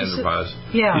 which is andropause,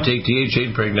 you take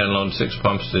DHA pregnenolone 6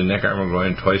 pumps to the neck, arm, and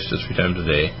groin twice to 3 times a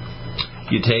day.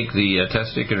 You take the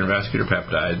testicular and vascular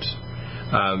peptides.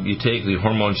 You take the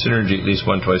hormone synergy at least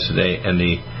twice a day, and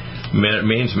the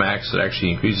mains max that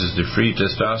actually increases the free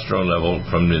testosterone level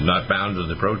from the not bound to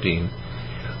the protein.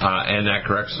 And that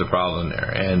corrects the problem there.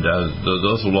 And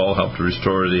those will all help to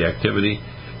restore the activity.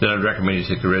 Then I'd recommend you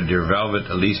take the Red Deer Velvet,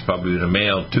 at least probably with a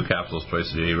male, 2 capsules twice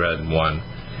a day rather than 1.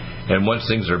 And once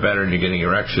things are better and you're getting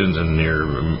erections and your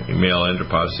male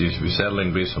andropause seems to be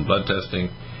settling based on blood testing,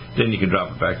 then you can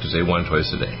drop it back to, say, 1 twice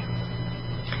a day.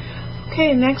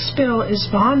 Okay, next bill is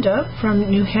Vonda from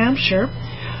New Hampshire.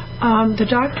 The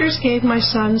doctors gave my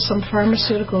son some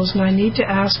pharmaceuticals, and I need to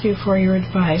ask you for your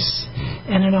advice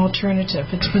and an alternative.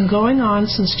 It's been going on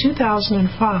since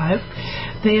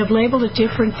 2005. They have labeled it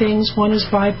different things. One is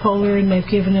bipolar, and they've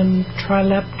given him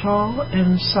trileptal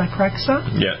and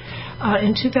Cyprexa. Yeah.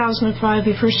 In 2005,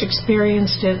 he first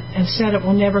experienced it and said it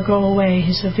will never go away.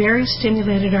 He's a very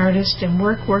stimulated artist and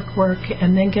work,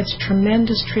 and then gets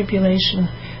tremendous tribulation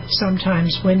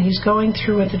sometimes. When he's going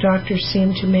through it, the doctors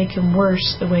seem to make him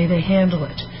worse the way they handle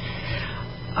it.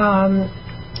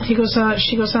 She goes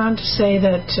on to say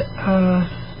that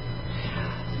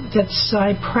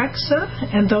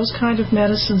Cyprexa and those kind of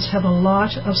medicines have a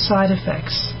lot of side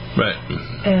effects. Right.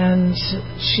 And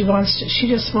she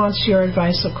just wants your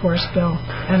advice, of course, Bill.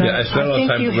 And I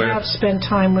think you have spent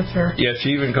time with her. Yeah, she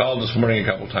even called this morning a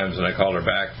couple times, and I called her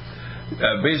back.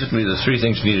 Basically, there's 3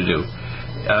 things you need to do.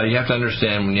 You have to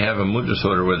understand when you have a mood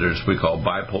disorder, whether it's what we call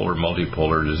bipolar,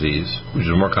 multipolar disease, which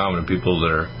is more common in people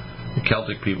that are the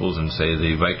Celtic peoples and, say,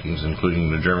 the Vikings,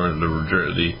 including the German,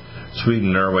 the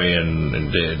Sweden, Norway, and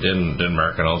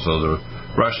Denmark, and also the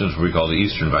Russians, what we call the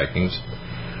Eastern Vikings.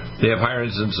 They have higher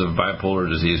incidence of bipolar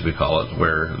disease, we call it,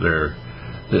 where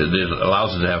it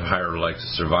allows them to have higher, like,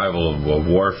 survival of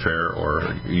warfare or,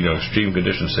 extreme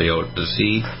conditions, say, out to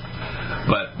sea.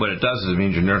 But what it does is it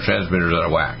means your neurotransmitters are out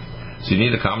of whack. So you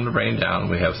need to calm the brain down.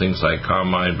 We have things like Calm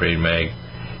Mind, Brain Mag,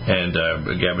 and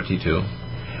GABA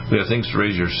T2. We have things to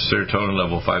raise your serotonin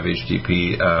level,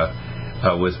 5-HTP,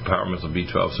 with Power Methyl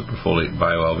B12 Superfolate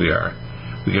Bio-LVR.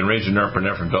 We can raise the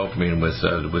norepinephrine dopamine with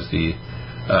the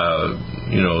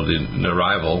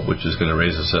Arrival, which is going to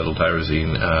raise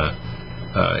acetyltyrosine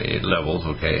levels,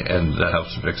 okay, and that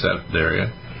helps to fix that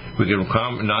area. We can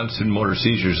calm non-motor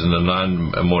seizures in the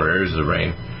non-motor areas of the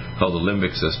brain, called the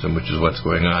limbic system, which is what's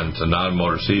going on. It's a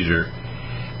non-motor seizure.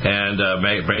 And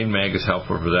brain mag is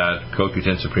helpful for that.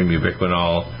 CoQ10 Supreme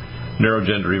Ubiquinol.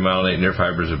 Neurogen to remyelinate nerve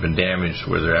fibers have been damaged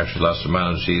where they're actually lost the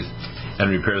myelin sheath,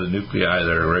 and repair the nuclei that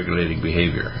are regulating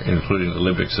behavior, including the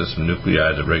limbic system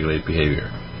nuclei that regulate behavior.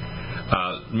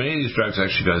 Many of these drugs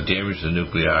actually cause damage to the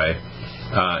nuclei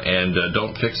and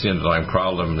don't fix the underlying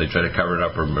problem. They try to cover it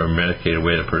up or medicate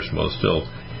away the person while it's still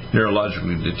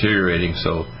neurologically deteriorating.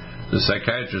 So the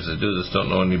psychiatrists that do this don't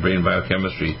know any brain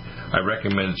biochemistry. I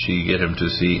recommend she get him to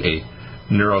see a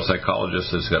neuropsychologist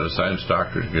that's got a science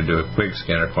doctorate who can do a quick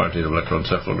scan or quantitative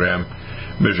electroencephalogram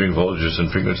measuring voltages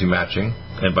and frequency matching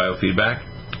and biofeedback.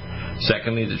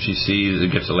 Secondly, that she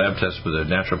gets a lab test with a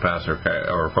naturopath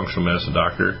or functional medicine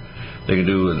doctor. They can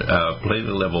do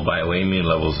platelet level bioamine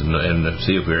levels and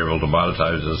see if we're able to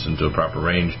monetize this into a proper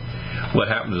range.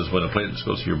 What happens is when the platelets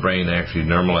go to your brain, they actually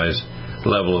normalize the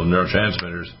level of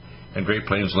neurotransmitters. And Great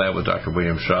Plains Lab with Dr.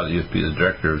 William Shaw, the UFP, the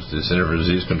director of the Center for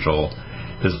Disease Control,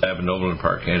 his lab in Overland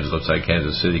Park, Kansas, outside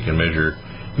Kansas City, can measure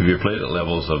if your platelet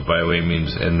levels of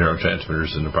bioamines and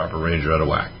neurotransmitters in the proper range are out of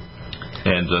whack.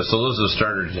 And so those are the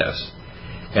starter tests.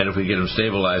 And if we get them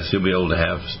stabilized, you'll be able to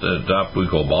have what we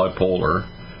call bipolar.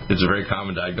 It's a very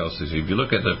common diagnosis. If you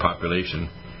look at the population,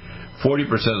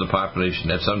 40% of the population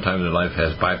at some time in their life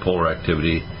has bipolar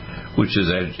activity, which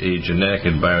is a genetic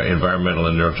and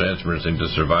environmental and neurotransmitter thing to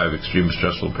survive extreme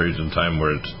stressful periods in time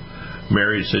where it's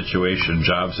marriage situation,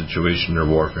 job situation, or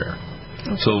warfare.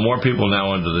 Okay. So more people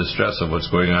now under the stress of what's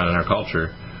going on in our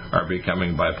culture are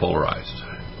becoming bipolarized.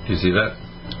 Do you see that?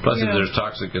 Plus, if there's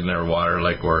toxic in their water,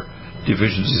 or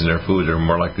deficiencies in their food, they're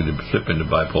more likely to slip into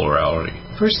bipolarity.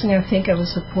 First thing I think of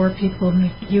is the poor people in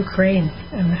Ukraine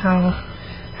and how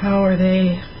are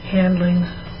they handling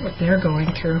what they're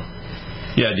going through.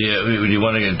 Yeah, do you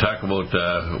want to talk about,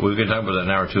 we can talk about that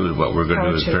now or two, what we're going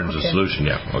to do in terms of solution.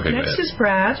 Yeah, okay. Next is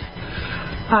Brad.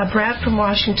 Brad from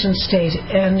Washington State.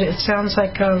 And it sounds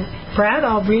like, Brad,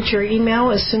 I'll read your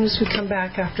email as soon as we come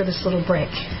back after this little break.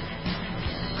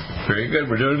 Very good.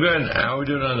 We're doing good. How are we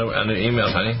doing on the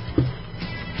emails, honey?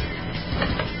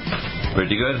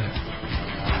 Pretty good.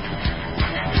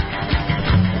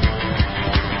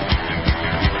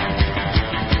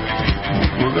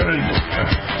 We're going to...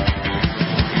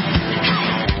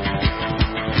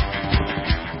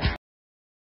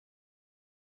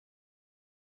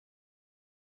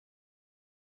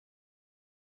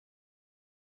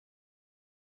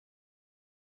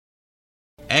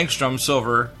 Angstrom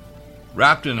silver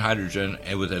wrapped in hydrogen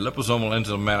and with a liposomal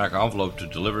enzymatic envelope to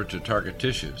deliver to target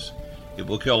tissues. It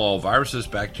will kill all viruses,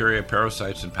 bacteria,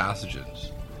 parasites, and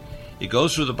pathogens. It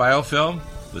goes through the biofilm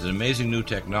with an amazing new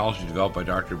technology developed by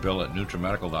Dr. Bill at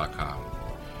NUTRIMEDICAL.com.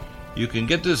 You can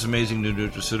get this amazing new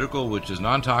nutraceutical, which is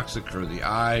non-toxic for the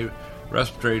eye,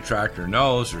 respiratory tract, or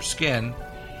nose, or skin,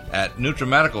 at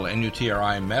NutriMedical,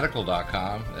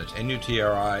 NUTRIMedical.com. That's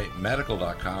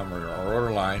NUTRIMedical.com, or our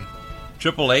order line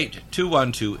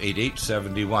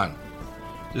 888-212-8871.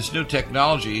 This new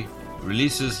technology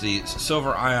releases the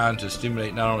silver ion to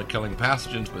stimulate not only killing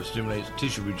pathogens, but stimulates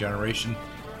tissue regeneration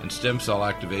and stem cell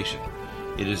activation.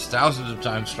 It is thousands of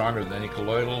times stronger than any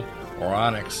colloidal or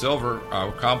onyx silver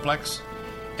complex,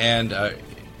 and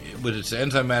with its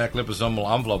enzymatic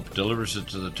liposomal envelope, delivers it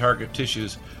to the target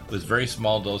tissues with very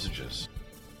small dosages.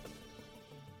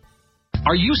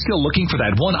 Are you still looking for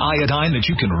that one iodine that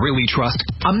you can really trust?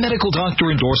 A medical doctor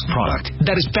endorsed product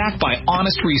that is backed by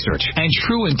honest research and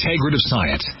true integrative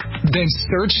science? Then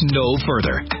search no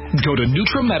further. Go to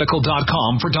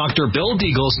NutriMedical.com for Dr. Bill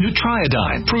Deagle's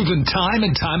Nutriodine, proven time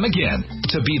and time again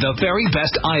to be the very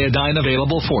best iodine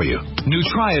available for you.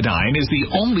 Nutriodine is the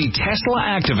only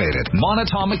Tesla-activated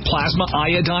monatomic plasma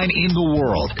iodine in the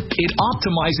world. It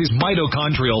optimizes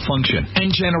mitochondrial function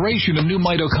and generation of new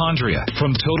mitochondria,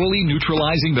 from totally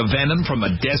neutralizing the venom from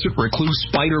a desert recluse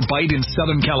spider bite in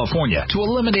Southern California to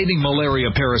eliminating malaria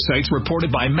parasites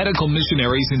reported by medical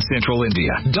missionaries in Central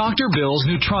India. Dr. Bill's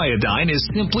Nutriodine is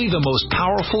simply the most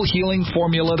powerful healing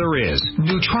formula there is.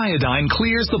 Nutriodine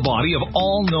clears the body of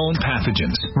all known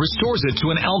pathogens, restores it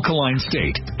to an alkaline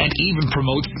state, and even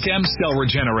promotes stem cell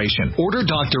regeneration. Order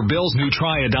Dr. Bill's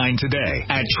Nutriodine today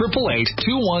at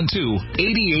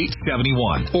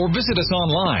 888-212-8871 or visit us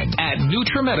online at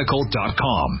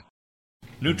NutriMedical.com.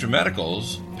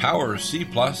 NutriMedical's Power C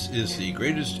Plus is the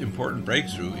greatest important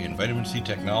breakthrough in vitamin C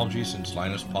technology since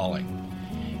Linus Pauling.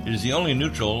 It is the only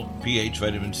neutral pH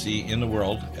vitamin C in the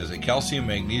world as a calcium,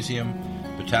 magnesium,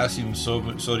 potassium,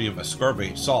 sodium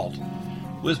ascorbate salt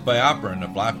with bioperin, a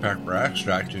black pepper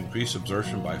extract, to increase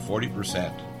absorption by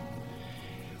 40%.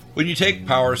 When you take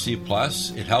Power C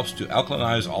Plus, it helps to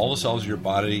alkalinize all the cells of your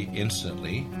body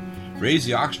instantly, raise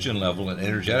the oxygen level and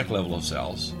energetic level of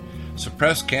cells,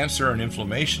 suppress cancer and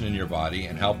inflammation in your body,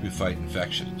 and help you fight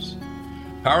infections.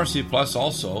 Power C Plus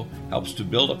also helps to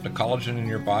build up the collagen in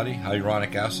your body,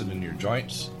 hyaluronic acid in your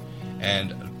joints,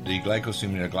 and the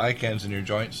glycosaminoglycans in your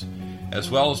joints, as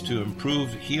well as to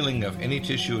improve healing of any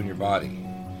tissue in your body.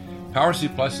 Power C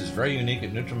Plus is very unique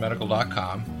at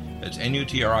NutriMedical.com. That's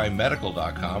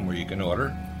NUTRIMEDICAL.com, where you can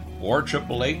order, or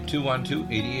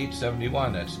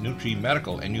 888-212-8871. That's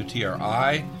NutriMedical,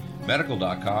 NUTRI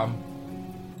Medical.com.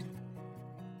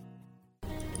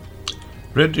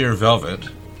 Red Deer Velvet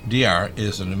DR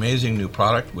is an amazing new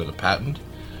product with a patent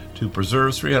to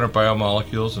preserve 300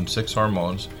 biomolecules and 6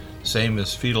 hormones, same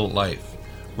as fetal life,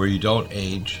 where you don't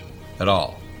age at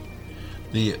all.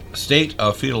 The state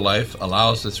of fetal life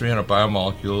allows the 300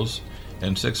 biomolecules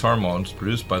and 6 hormones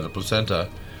produced by the placenta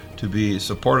to be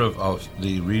supportive of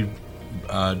the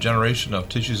regeneration of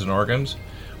tissues and organs,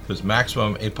 with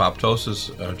maximum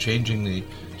apoptosis, changing the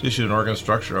tissue and organ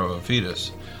structure of a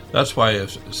fetus. That's why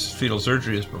if fetal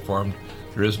surgery is performed,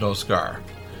 there is no scar.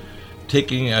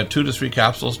 Taking 2 to 3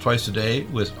 capsules twice a day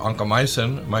with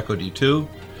oncomycin, myco-D2,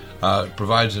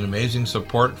 provides an amazing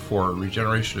support for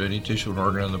regeneration of any tissue and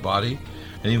organ in the body,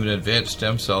 and even advanced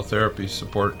stem cell therapy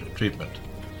support treatment.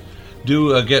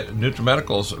 Do get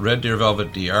NutriMedical's Red Deer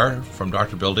Velvet DR from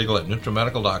Dr. Bill Deagle at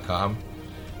NutriMedical.com,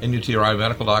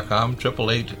 NUTRIMedical.com,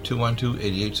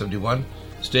 888-212-8871.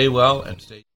 Stay well and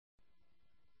stay...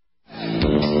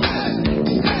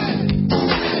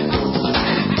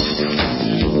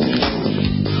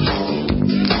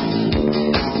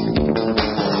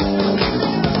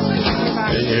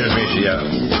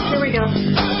 Here we go.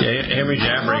 Yeah, hear me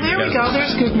jabbering. Oh, there we go.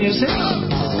 There's good music.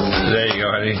 There you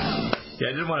go, honey. Yeah,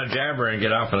 I didn't want to jabber and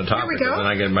get off on a topic, because then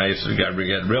I get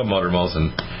real motor mouth,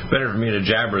 and better for me to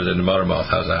jabber than to motor mouth.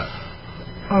 How's that?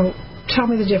 Oh, tell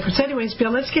me the difference. Anyways,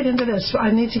 Bill, let's get into this.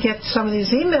 I need to get some of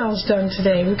these emails done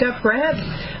today. We've got Brad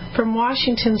from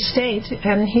Washington State,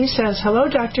 and he says, "Hello,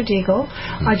 Dr. Deagle.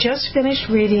 I just finished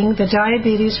reading the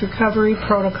Diabetes Recovery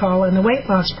Protocol and the Weight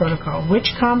Loss Protocol.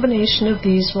 Which combination of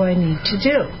these will I need to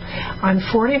do? I'm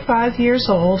 45 years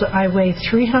old. I weigh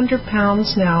 300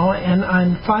 pounds now, and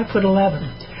I'm 5'11".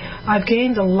 I've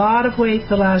gained a lot of weight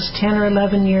the last 10 or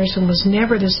 11 years and was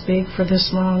never this big for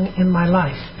this long in my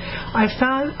life. I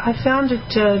found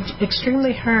it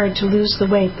extremely hard to lose the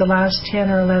weight the last 10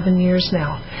 or 11 years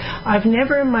now. I've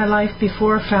never in my life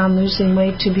before found losing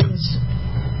weight to be as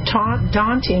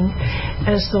daunting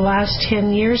as the last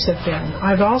 10 years have been.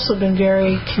 I've also been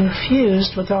very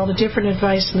confused with all the different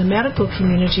advice in the medical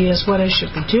community as what I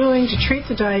should be doing to treat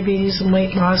the diabetes and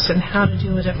weight loss and how to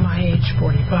do it at my age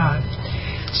 45.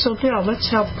 So, Bill,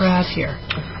 let's help Brad here.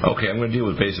 Okay, I'm going to deal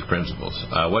with basic principles.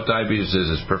 What diabetes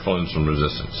is peripheral insulin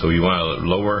resistance. So you want to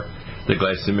lower the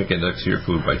glycemic index of your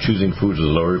food by choosing foods with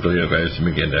a lower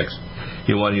glycemic index.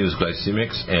 You want to use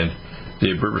glycemics and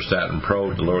the Berberstatin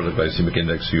Pro to lower the glycemic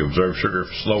index so you absorb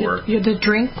sugar slower. The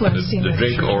drink glycemic. The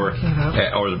drink or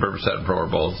the Berberstatin Pro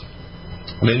or both.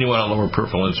 Then you want to lower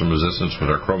peripheral insulin resistance with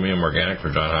our Chromium Organic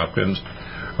for Johns Hopkins,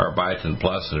 our Biotin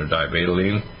Plus and our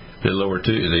Dibetaline.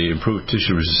 They improve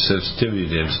tissue sensitivity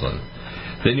to insulin.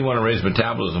 Then you want to raise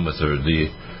metabolism with the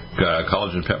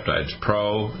Collagen Peptides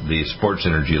Pro, the Sports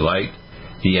Energy Light,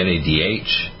 the NADH,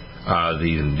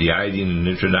 the iodine and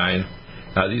Nutridyne.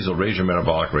 These will raise your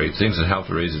metabolic rate. Things that help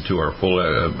to raise it too are full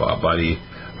body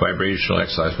vibrational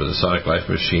exercise with the Sonic Life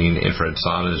Machine. Infrared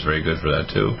sauna is very good for that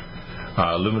too.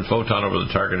 Lumen photon over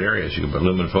the target areas. You can put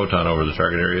lumen photon over the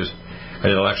target areas, and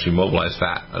it'll actually mobilize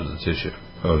fat out of the tissue.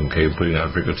 Okay, putting on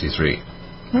frequency 3.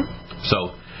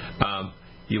 So,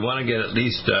 you want to get at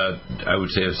least, I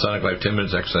would say, a Sonic Life 10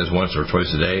 minutes exercise once or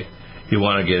twice a day. You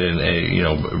want to get in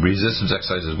resistance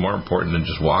exercise is more important than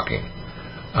just walking,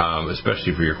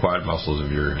 especially for your quad muscles of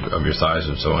your thighs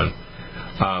and so on.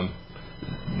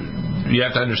 You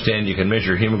have to understand you can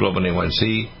measure hemoglobin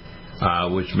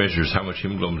A1C, which measures how much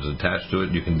hemoglobin is attached to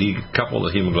it. You can decouple the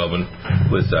hemoglobin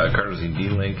with carnosine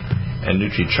D-link and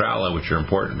Nutritrala, which are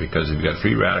important because if you've got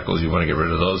free radicals, you want to get rid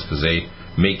of those because they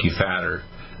make you fatter.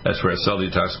 That's where cell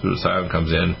detox glutathione comes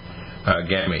in,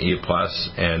 gamma E+,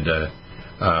 and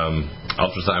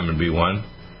ultrathymine B1.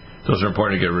 Those are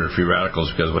important to get rid of free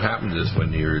radicals because what happens is when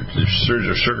your surge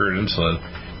of sugar and insulin,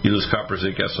 you lose copper,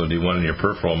 zinc, SOD1 in your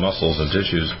peripheral muscles and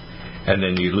tissues, and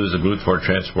then you lose the GLUT4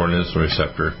 transport and insulin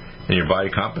receptor, and your body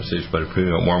compensates by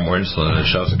putting out more and more insulin, and it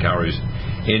shoves the calories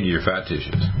into your fat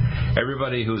tissues.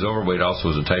 Everybody who's overweight also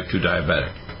is a type 2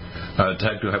 diabetic,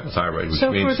 type 2 hypothyroid, which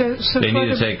means they need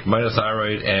to take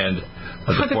mitothyroid and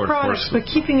for the products, but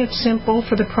keeping it simple,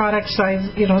 for the products, I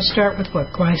start with what,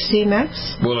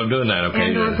 Glycemex? Well, I'm doing that, okay.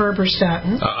 And or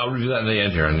berberstatin. I'll review that in the end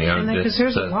here. Because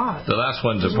there's a lot. The last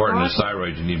one's important is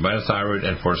thyroid. You need mitothyroid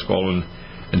and forskolin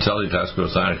and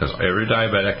teletoxicosine, because every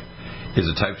diabetic is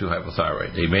a type 2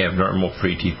 hypothyroid. They may have normal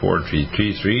free T4 and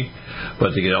T3,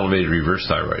 but they get elevated reverse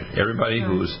thyroid. Everybody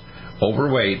who's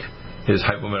overweight is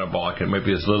hypometabolic. It might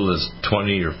be as little as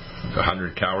 20 or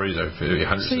 100 calories. Or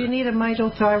 100. So you need a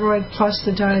mitothyroid plus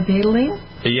the diabetoline?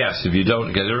 Yes, if you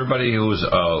don't, because everybody who's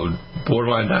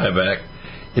borderline diabetic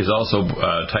is also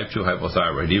type 2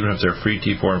 hypothyroid. Even if their free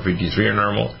T4 and free T3 are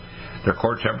normal, their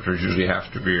core temperature is usually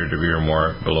half degree or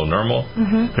more below normal.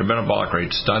 Their metabolic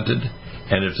rate stunted,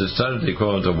 and if it's stunted, the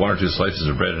equivalent of 1 or 2 slices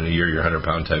of bread in a year, you're 100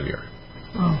 pounds heavier.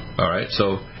 All right,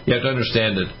 so you have to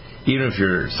understand that even if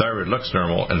your thyroid looks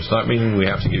normal, and it's not meaning we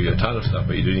have to give you a ton of stuff,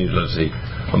 but you do need, let's say,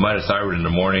 a mitothyroid in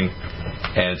the morning,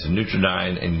 and it's a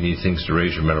Nutridyne, and you need things to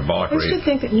raise your metabolic rate. I used to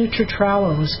think that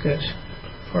Nutritrala was good.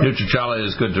 Nutritrala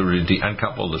is good to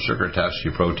uncouple the sugar attached to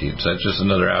your proteins. That's just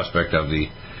another aspect of the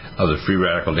free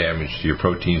radical damage to your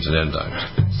proteins and enzymes.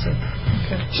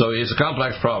 So it's a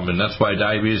complex problem, and that's why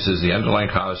diabetes is the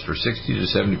underlying cause for 60 to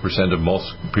 70% of most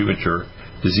premature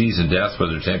disease and death,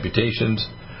 whether it's amputations,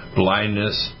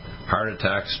 blindness, heart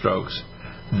attacks, strokes.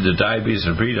 The diabetes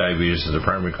and pre-diabetes is the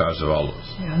primary cause of all those.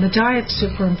 Yeah, and the diet's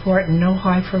super important. No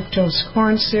high fructose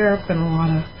corn syrup and a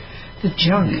lot of the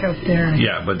junk out there.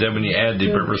 Yeah, but then when you add the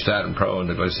berberstatin pro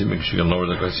and the glycemic, you can lower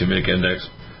the glycemic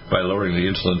index by lowering the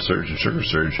insulin surge and sugar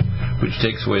surge, which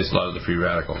takes away a lot of the free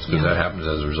radicals, because that happens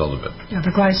as a result of it. Yeah,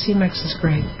 the Glycemex is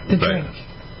great. The drink.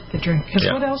 Because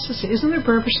what else isn't there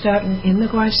berberstatin in the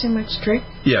Glycemex drink?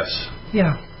 Yes.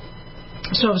 Yeah.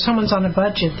 So if someone's on a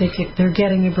budget, they're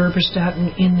getting a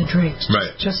berberstatin in the drinks.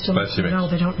 Just to let them know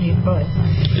they don't need both.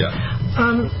 Yeah.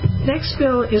 Next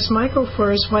bill is Michael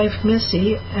for his wife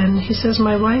Missy, and he says,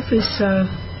 my wife is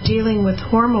dealing with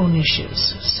hormone issues.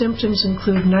 Symptoms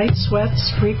include night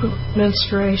sweats, frequent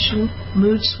menstruation,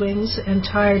 mood swings, and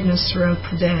tiredness throughout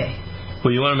the day.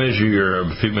 Well, you want to measure your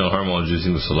female hormones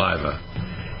using the saliva.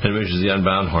 And it measures the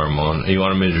unbound hormone. And you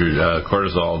want to measure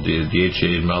cortisol,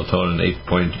 DHA, melatonin,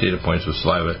 8 data points with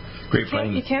saliva.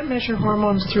 You can't measure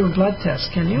hormones through a blood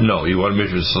test, can you? No, you want to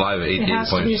measure the saliva, 8 data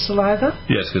points. It has to be saliva?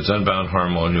 Yes, because it's unbound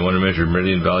hormone. You want to measure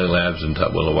Meridian Valley Labs in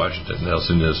Tutwiler, Washington. They'll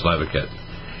send you a saliva kit.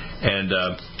 And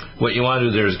what you want to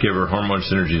do there is give her hormone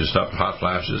synergy to stop hot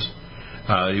flashes.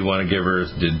 You want to give her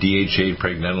the DHA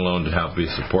pregnenolone to help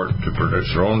support to produce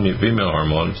her own female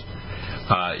hormones.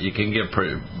 You can give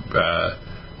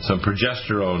some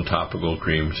progesterone topical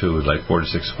cream too, like 4 to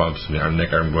 6 pumps in our neck,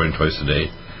 arm, groin twice a day.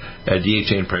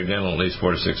 DHA and pregnenolone, at least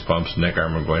 4 to 6 pumps, neck,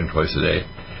 arm, and groin twice a day.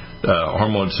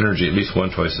 Hormone synergy, at least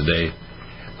 1 twice a day.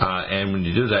 And when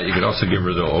you do that, you can also give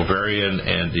her the ovarian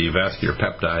and the vascular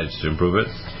peptides to improve it.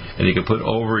 And you can put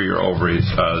over your ovaries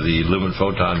the lumen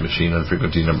photon machine on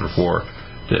frequency number 4,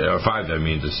 or 5,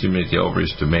 to stimulate the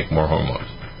ovaries to make more hormones.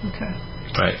 Okay.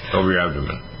 Right, over your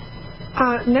abdomen.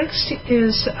 Next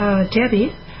is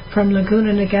Debbie from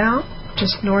Laguna Niguel,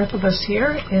 just north of us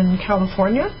here in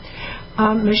California.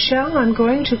 Michelle, I'm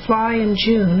going to fly in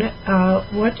June.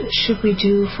 What should we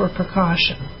do for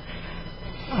precaution?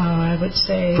 I would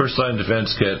say first line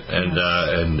defense kit, and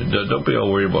don't be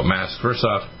all worried about masks. First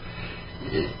off,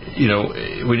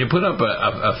 when you put up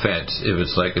a fence, if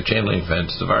it's like a chain link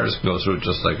fence, the virus can go through it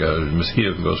just like a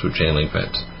mosquito can go through a chain link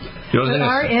fence. But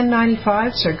our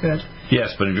N95s are good.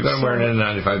 Yes, but if you're going to wear an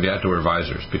N95, you have to wear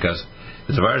visors, because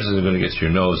if the virus isn't going to get to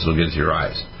your nose, it'll get to your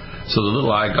eyes. So the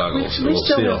little eye goggles we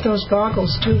still have those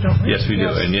goggles too, don't we? Yes, we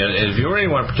do. And if you really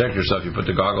want to protect yourself, you put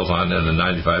the goggles on and the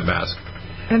 95 mask.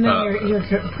 And then you're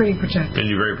pretty protected. And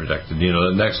you're very protected.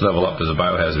 The next level up is a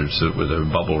biohazard suit with a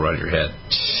bubble around your head.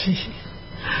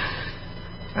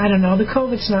 I don't know. The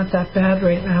COVID's not that bad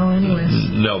right now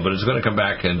anyways. No, but it's going to come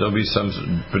back, and there'll be some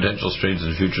potential strains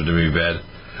in the future that may be bad.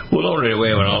 We'll know right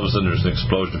away when all of a sudden there's an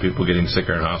explosion of people getting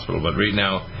sicker in hospital. But right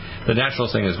now, the natural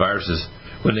thing is viruses,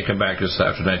 when they come back just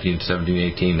after 1917,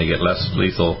 18, they get less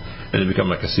lethal, and they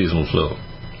become like a seasonal flu.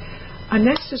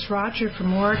 Next is Roger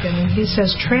from Oregon, and he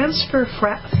says, transfer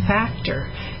factor,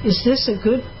 is this a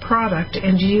good product,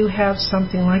 and do you have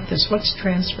something like this? What's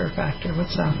transfer factor?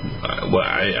 What's that?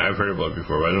 I've heard about it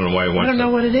before, but I don't know why he wants it. I don't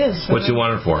know what it is. What's he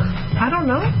want it for? I don't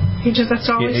know.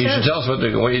 That's all he says. You should tell us what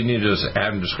you need to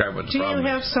have him describe what the problem is. Do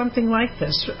you have something like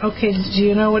this? Okay, do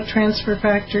you know what transfer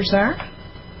factors are?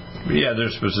 Yeah,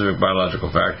 there's a specific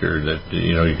biological factor that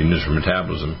you can use for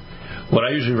metabolism. What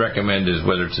I usually recommend is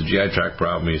whether it's a GI tract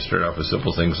problem, you start off with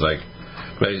simple things like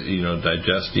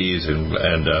digestes and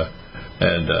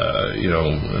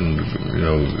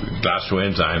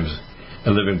gastroenzymes,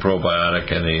 and living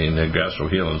probiotic and the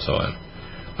gastroheal and so on.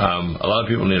 A lot of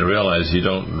people need to realize you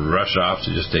don't rush off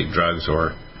to just take drugs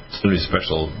or somebody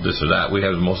special this or that. We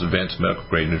have the most advanced medical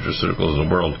grade nutraceuticals in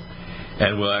the world,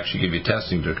 and we'll actually give you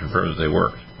testing to confirm that they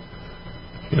work.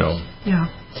 Yeah.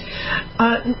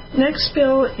 Next,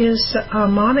 Bill, is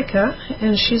Monica,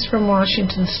 and she's from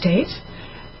Washington State.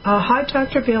 Hi,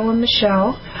 Dr. Bill and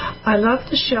Michelle. I love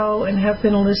the show and have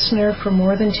been a listener for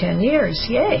more than 10 years.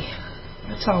 Yay.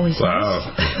 That's always nice.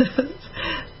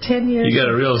 10 years. You got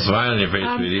a real smile on your face,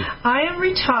 sweetie. I am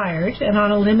retired and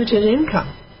on a limited income.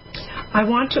 I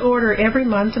want to order every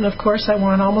month, and of course I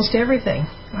want almost everything.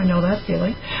 I know that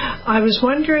feeling. I was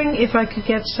wondering if I could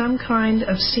get some kind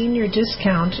of senior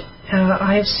discount.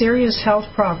 I have serious health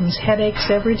problems, headaches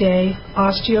every day,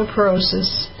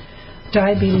 osteoporosis,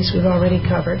 diabetes we've already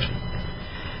covered.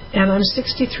 And I'm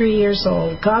 63 years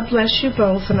old. God bless you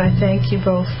both, and I thank you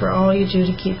both for all you do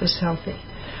to keep us healthy.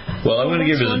 Well, I'm going to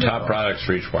give you the top products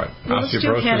for each one. Well, let's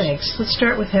do headaches. Let's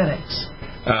start with headaches.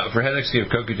 For headaches, you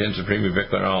have CoQ10, Supreme,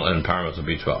 Ubiquinol, and Paramethylin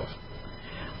B12.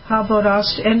 How about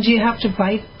and do you have to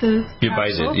bite the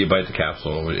capsule? You bite the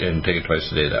capsule and take it twice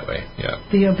a day that way. Yeah.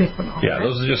 The Ubiquinol. Yeah,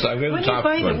 those are just, I'm going to the top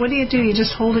one. When you bite it, what do you do? You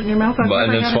just hold it in your mouth? And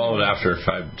then swallow it after 5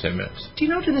 to 10 minutes. Do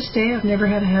you know to this day I've never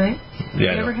had a headache?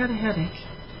 Yeah, I've never had a headache.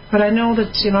 But I know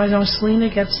that, I know Selena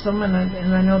gets them, and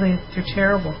I know they're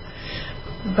terrible.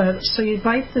 But, so you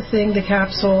bite the thing, the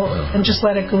capsule, and just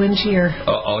let it go into your...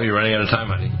 Oh, you're running out of time,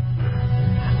 honey.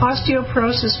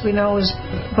 Osteoporosis, we know, is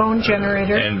bone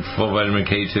generator. And full vitamin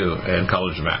K2 and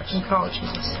Collagen Max.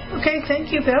 Okay,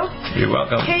 thank you, Bill. You're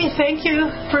welcome. Hey, thank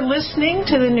you for listening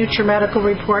to the NutriMedical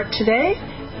Report today.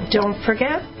 Don't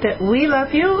forget that we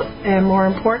love you, and more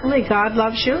importantly, God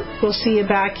loves you. We'll see you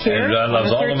back here. And God loves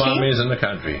all the mommies in the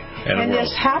country and the world.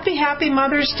 Yes, happy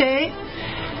Mother's Day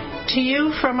to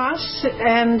you from us,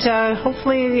 and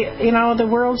hopefully, the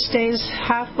world stays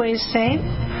halfway sane.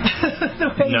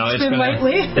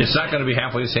 It's not going to be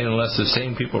halfway sane unless the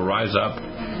same people rise up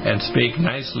and speak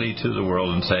nicely to the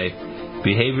world and say,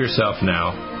 behave yourself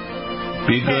now,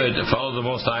 be good, follow the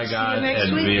Most High God,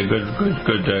 and be a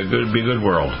good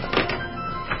world.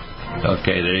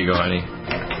 Okay, there you go, honey.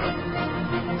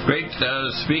 Great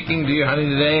speaking to you, honey,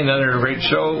 today. Another great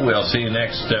show. We'll see you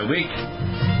next week.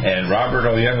 And Robert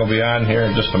O. Young will be on here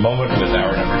in just a moment with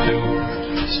hour number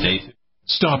 2. Stay tuned.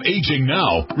 Stop aging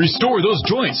now. Restore those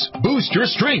joints. Boost your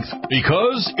strength.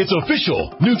 Because it's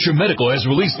official. NutriMedical has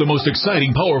released the most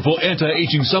exciting, powerful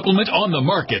anti-aging supplement on the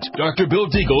market. Dr.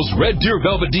 Bill Deagle's Red Deer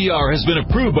Velvet DR has been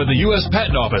approved by the U.S.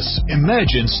 Patent Office.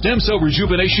 Imagine stem cell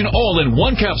rejuvenation all in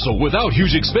one capsule without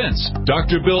huge expense.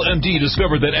 Dr. Bill MD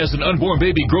discovered that as an unborn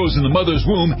baby grows in the mother's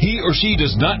womb, he or she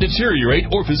does not deteriorate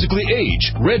or physically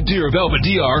age. Red Deer Velvet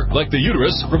DR, like the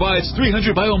uterus, provides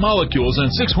 300 biomolecules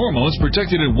and 6 hormones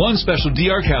protected in one special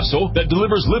DR capsule that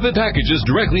delivers lipid packages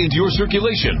directly into your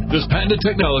circulation. This patented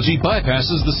technology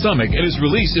bypasses the stomach and is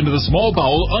released into the small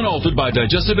bowel unaltered by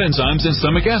digestive enzymes and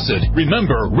stomach acid.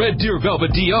 Remember, Red Deer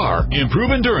Velvet DR.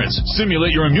 Improve endurance,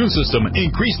 stimulate your immune system,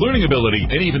 increase learning ability,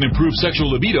 and even improve sexual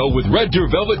libido with Red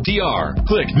Deer Velvet DR.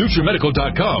 Click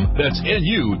NutriMedical.com, that's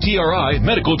NUTRI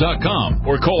Medical.com,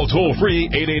 or call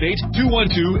toll-free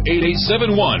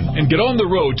 888-212-8871 and get on the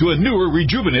road to a newer,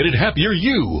 rejuvenated, happier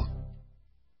you.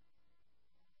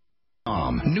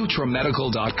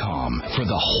 NutriMedical.com for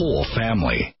the whole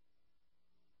family.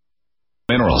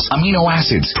 Minerals, amino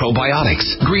acids,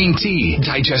 probiotics, green tea,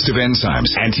 digestive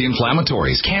enzymes,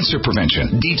 anti-inflammatories, cancer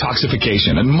prevention,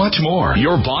 detoxification, and much more.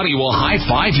 Your body will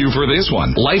high-five you for this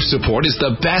one. Life Support is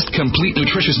the best complete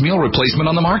nutritious meal replacement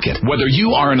on the market. Whether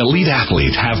you are an elite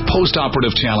athlete, have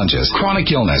post-operative challenges, chronic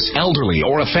illness, elderly,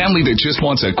 or a family that just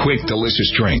wants a quick,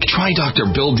 delicious drink, try Dr.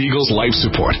 Bill Deagle's Life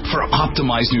Support for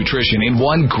optimized nutrition in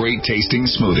one great-tasting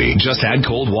smoothie. Just add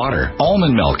cold water,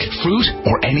 almond milk, fruit,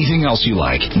 or anything else you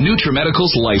like. NutriMedical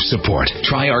Life Support.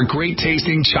 Try our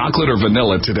great-tasting chocolate or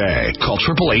vanilla today. Call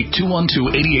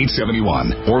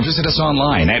 888-212-8871 or visit us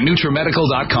online at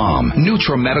NutriMedical.com.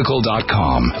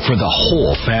 NutriMedical.com for the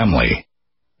whole family.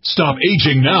 Stop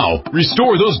aging now.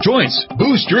 Restore those joints.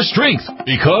 Boost your strength.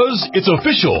 Because it's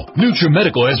official.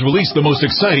 NutriMedical has released the most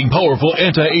exciting, powerful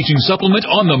anti-aging supplement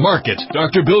on the market.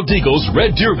 Dr. Bill Deagle's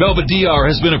Red Deer Velvet DR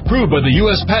has been approved by the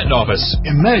U.S. Patent Office.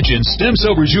 Imagine stem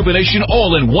cell rejuvenation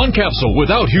all in one capsule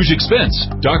without huge expense.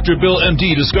 Dr. Bill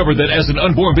MD discovered that as an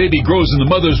unborn baby grows in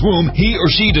the mother's womb, he or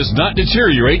she does not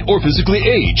deteriorate or physically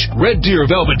age. Red Deer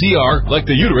Velvet DR, like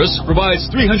the uterus, provides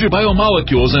 300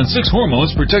 biomolecules and 6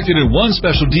 hormones protected in one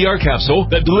special DR capsule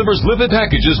that delivers lipid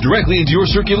packages directly into your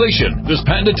circulation. This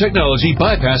patented technology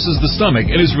bypasses the stomach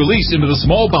and is released into the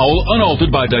small bowel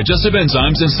unaltered by digestive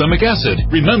enzymes and stomach acid.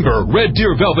 Remember, Red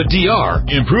Deer Velvet DR.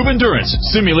 Improve endurance,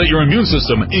 stimulate your immune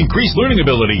system, increase learning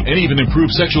ability, and even improve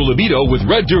sexual libido with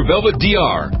Red Deer Velvet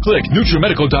DR. Click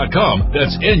NutriMedical.com,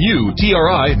 that's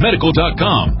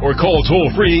NUTRIMEDICAL.com, or call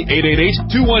toll-free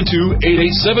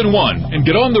 888-212-8871 and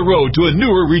get on the road to a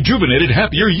newer, rejuvenated,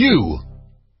 happier you.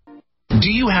 Do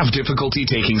you have difficulty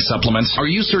taking supplements? Are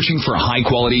you searching for a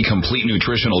high-quality, complete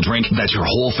nutritional drink that your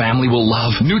whole family will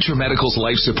love? NutriMedical's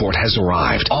Life Support has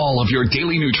arrived. All of your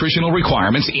daily nutritional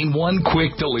requirements in one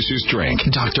quick, delicious drink.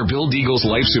 Dr. Bill Deagle's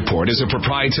Life Support is a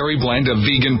proprietary blend of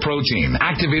vegan protein,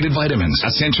 activated vitamins,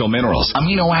 essential minerals,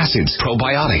 amino acids,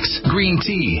 probiotics, green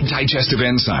tea, digestive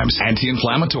enzymes,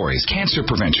 anti-inflammatories, cancer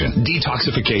prevention,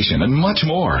 detoxification, and much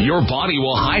more. Your body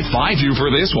will high-five you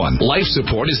for this one. Life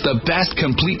Support is the best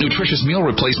complete nutritious meal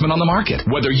replacement on the market.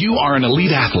 Whether you are an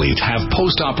elite athlete, have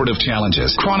post-operative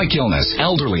challenges, chronic illness,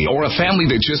 elderly, or a family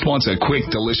that just wants a quick,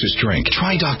 delicious drink,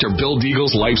 try Dr. Bill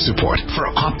Deagle's Life Support for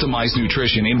optimized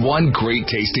nutrition in one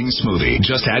great-tasting smoothie.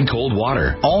 Just add cold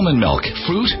water, almond milk,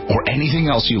 fruit, or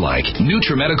anything else you like.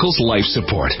 NutriMedical's Life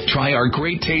Support. Try our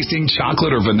great-tasting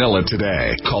chocolate or vanilla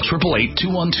today. Call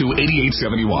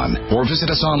 888-212-8871 or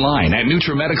visit us online at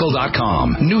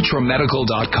NutriMedical.com.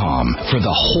 NutriMedical.com for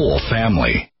the whole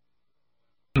family.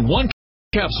 One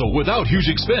capsule without huge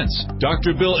expense.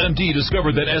 Dr. Bill MD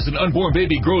discovered that as an unborn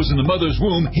baby grows in the mother's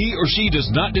womb, he or she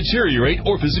does not deteriorate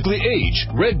or physically age.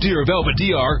 Red Deer Velvet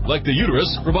DR, like the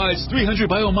uterus, provides 300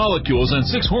 biomolecules and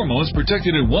 6 hormones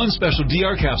protected in one special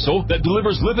DR capsule that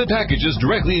delivers lipid packages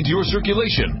directly into your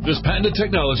circulation. This patented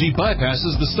technology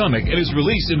bypasses the stomach and is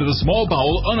released into the small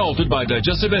bowel unaltered by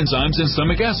digestive enzymes and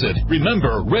stomach acid.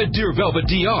 Remember, Red Deer Velvet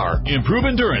DR. Improve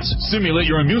endurance, stimulate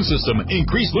your immune system,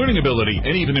 increase learning ability,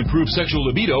 and even improve sexual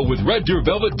libido with Red Deer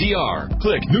Velvet DR.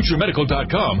 Click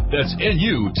NutriMedical.com, that's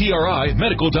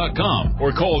NUTRIMEDICAL.com,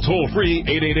 or call toll-free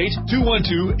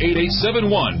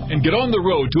 888-212-8871 and get on the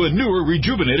road to a newer,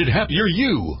 rejuvenated, happier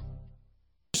you.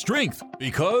 Strength,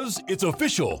 because it's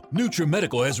official.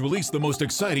 NutriMedical has released the most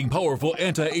exciting, powerful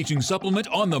anti-aging supplement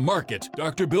on the market.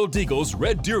 Dr. Bill Deagle's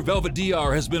Red Deer Velvet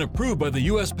DR has been approved by the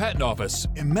U.S. Patent Office.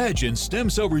 Imagine stem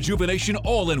cell rejuvenation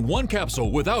all in one capsule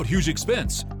without huge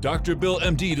expense. Dr. Bill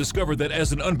MD discovered that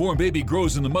as an unborn baby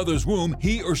grows in the mother's womb,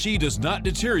 he or she does not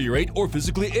deteriorate or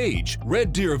physically age.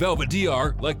 Red Deer Velvet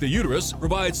DR, like the uterus,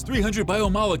 provides 300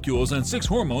 biomolecules and 6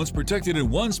 hormones protected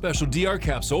in one special DR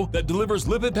capsule that delivers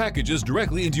lipid packages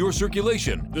directly into your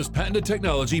circulation. This patented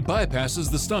technology bypasses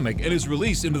the stomach and is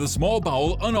released into the small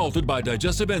bowel unaltered by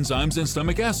digestive enzymes and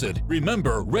stomach acid.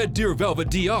 Remember, Red Deer Velvet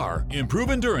DR.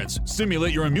 Improve endurance,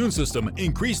 stimulate your immune system,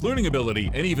 increase learning ability,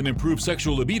 and even improve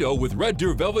sexual libido with Red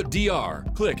Deer Velvet DR.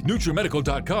 Click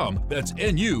NutriMedical.com, that's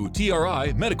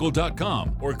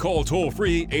NUTRIMEDICAL.com, or call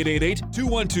toll-free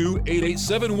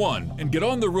 888-212-8871 and get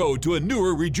on the road to a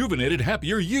newer, rejuvenated,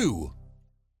 happier you.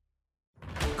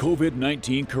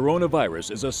 COVID-19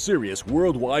 coronavirus is a serious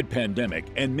worldwide pandemic,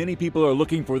 and many people are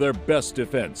looking for their best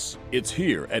defense. It's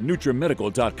here at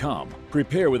NutriMedical.com.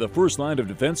 Prepare with a first line of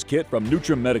defense kit from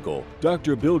NutriMedical.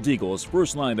 Dr. Bill Deagle's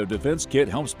first line of defense kit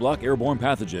helps block airborne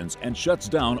pathogens and shuts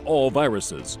down all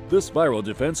viruses. This viral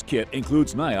defense kit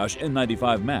includes NIOSH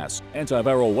N95 mask,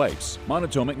 antiviral wipes,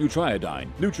 monatomic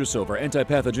nutriodine, Nutrisilver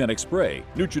antipathogenic spray,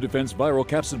 NutriDefense viral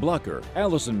capsid blocker,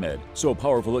 Allison Med, so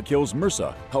powerful it kills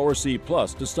MRSA, Power C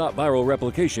Plus to stop viral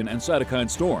replication and cytokine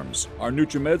storms. Our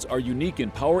NutriMeds are unique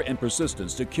in power and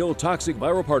persistence to kill toxic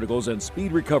viral particles and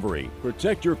speed recovery.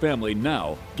 Protect your family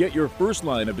now. Get your first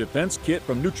line of defense kit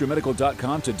from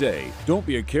NutriMedical.com today. Don't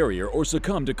be a carrier or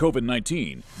succumb to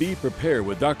COVID-19. Be prepared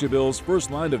with Dr. Bill's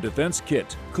first line of defense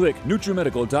kit. Click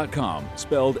NutriMedical.com,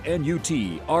 spelled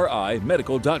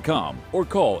NUTRIMEDICAL.com, or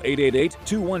call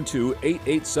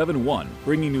 888-212-8871,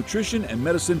 bringing nutrition and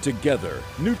medicine together.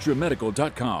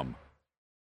 NutriMedical.com.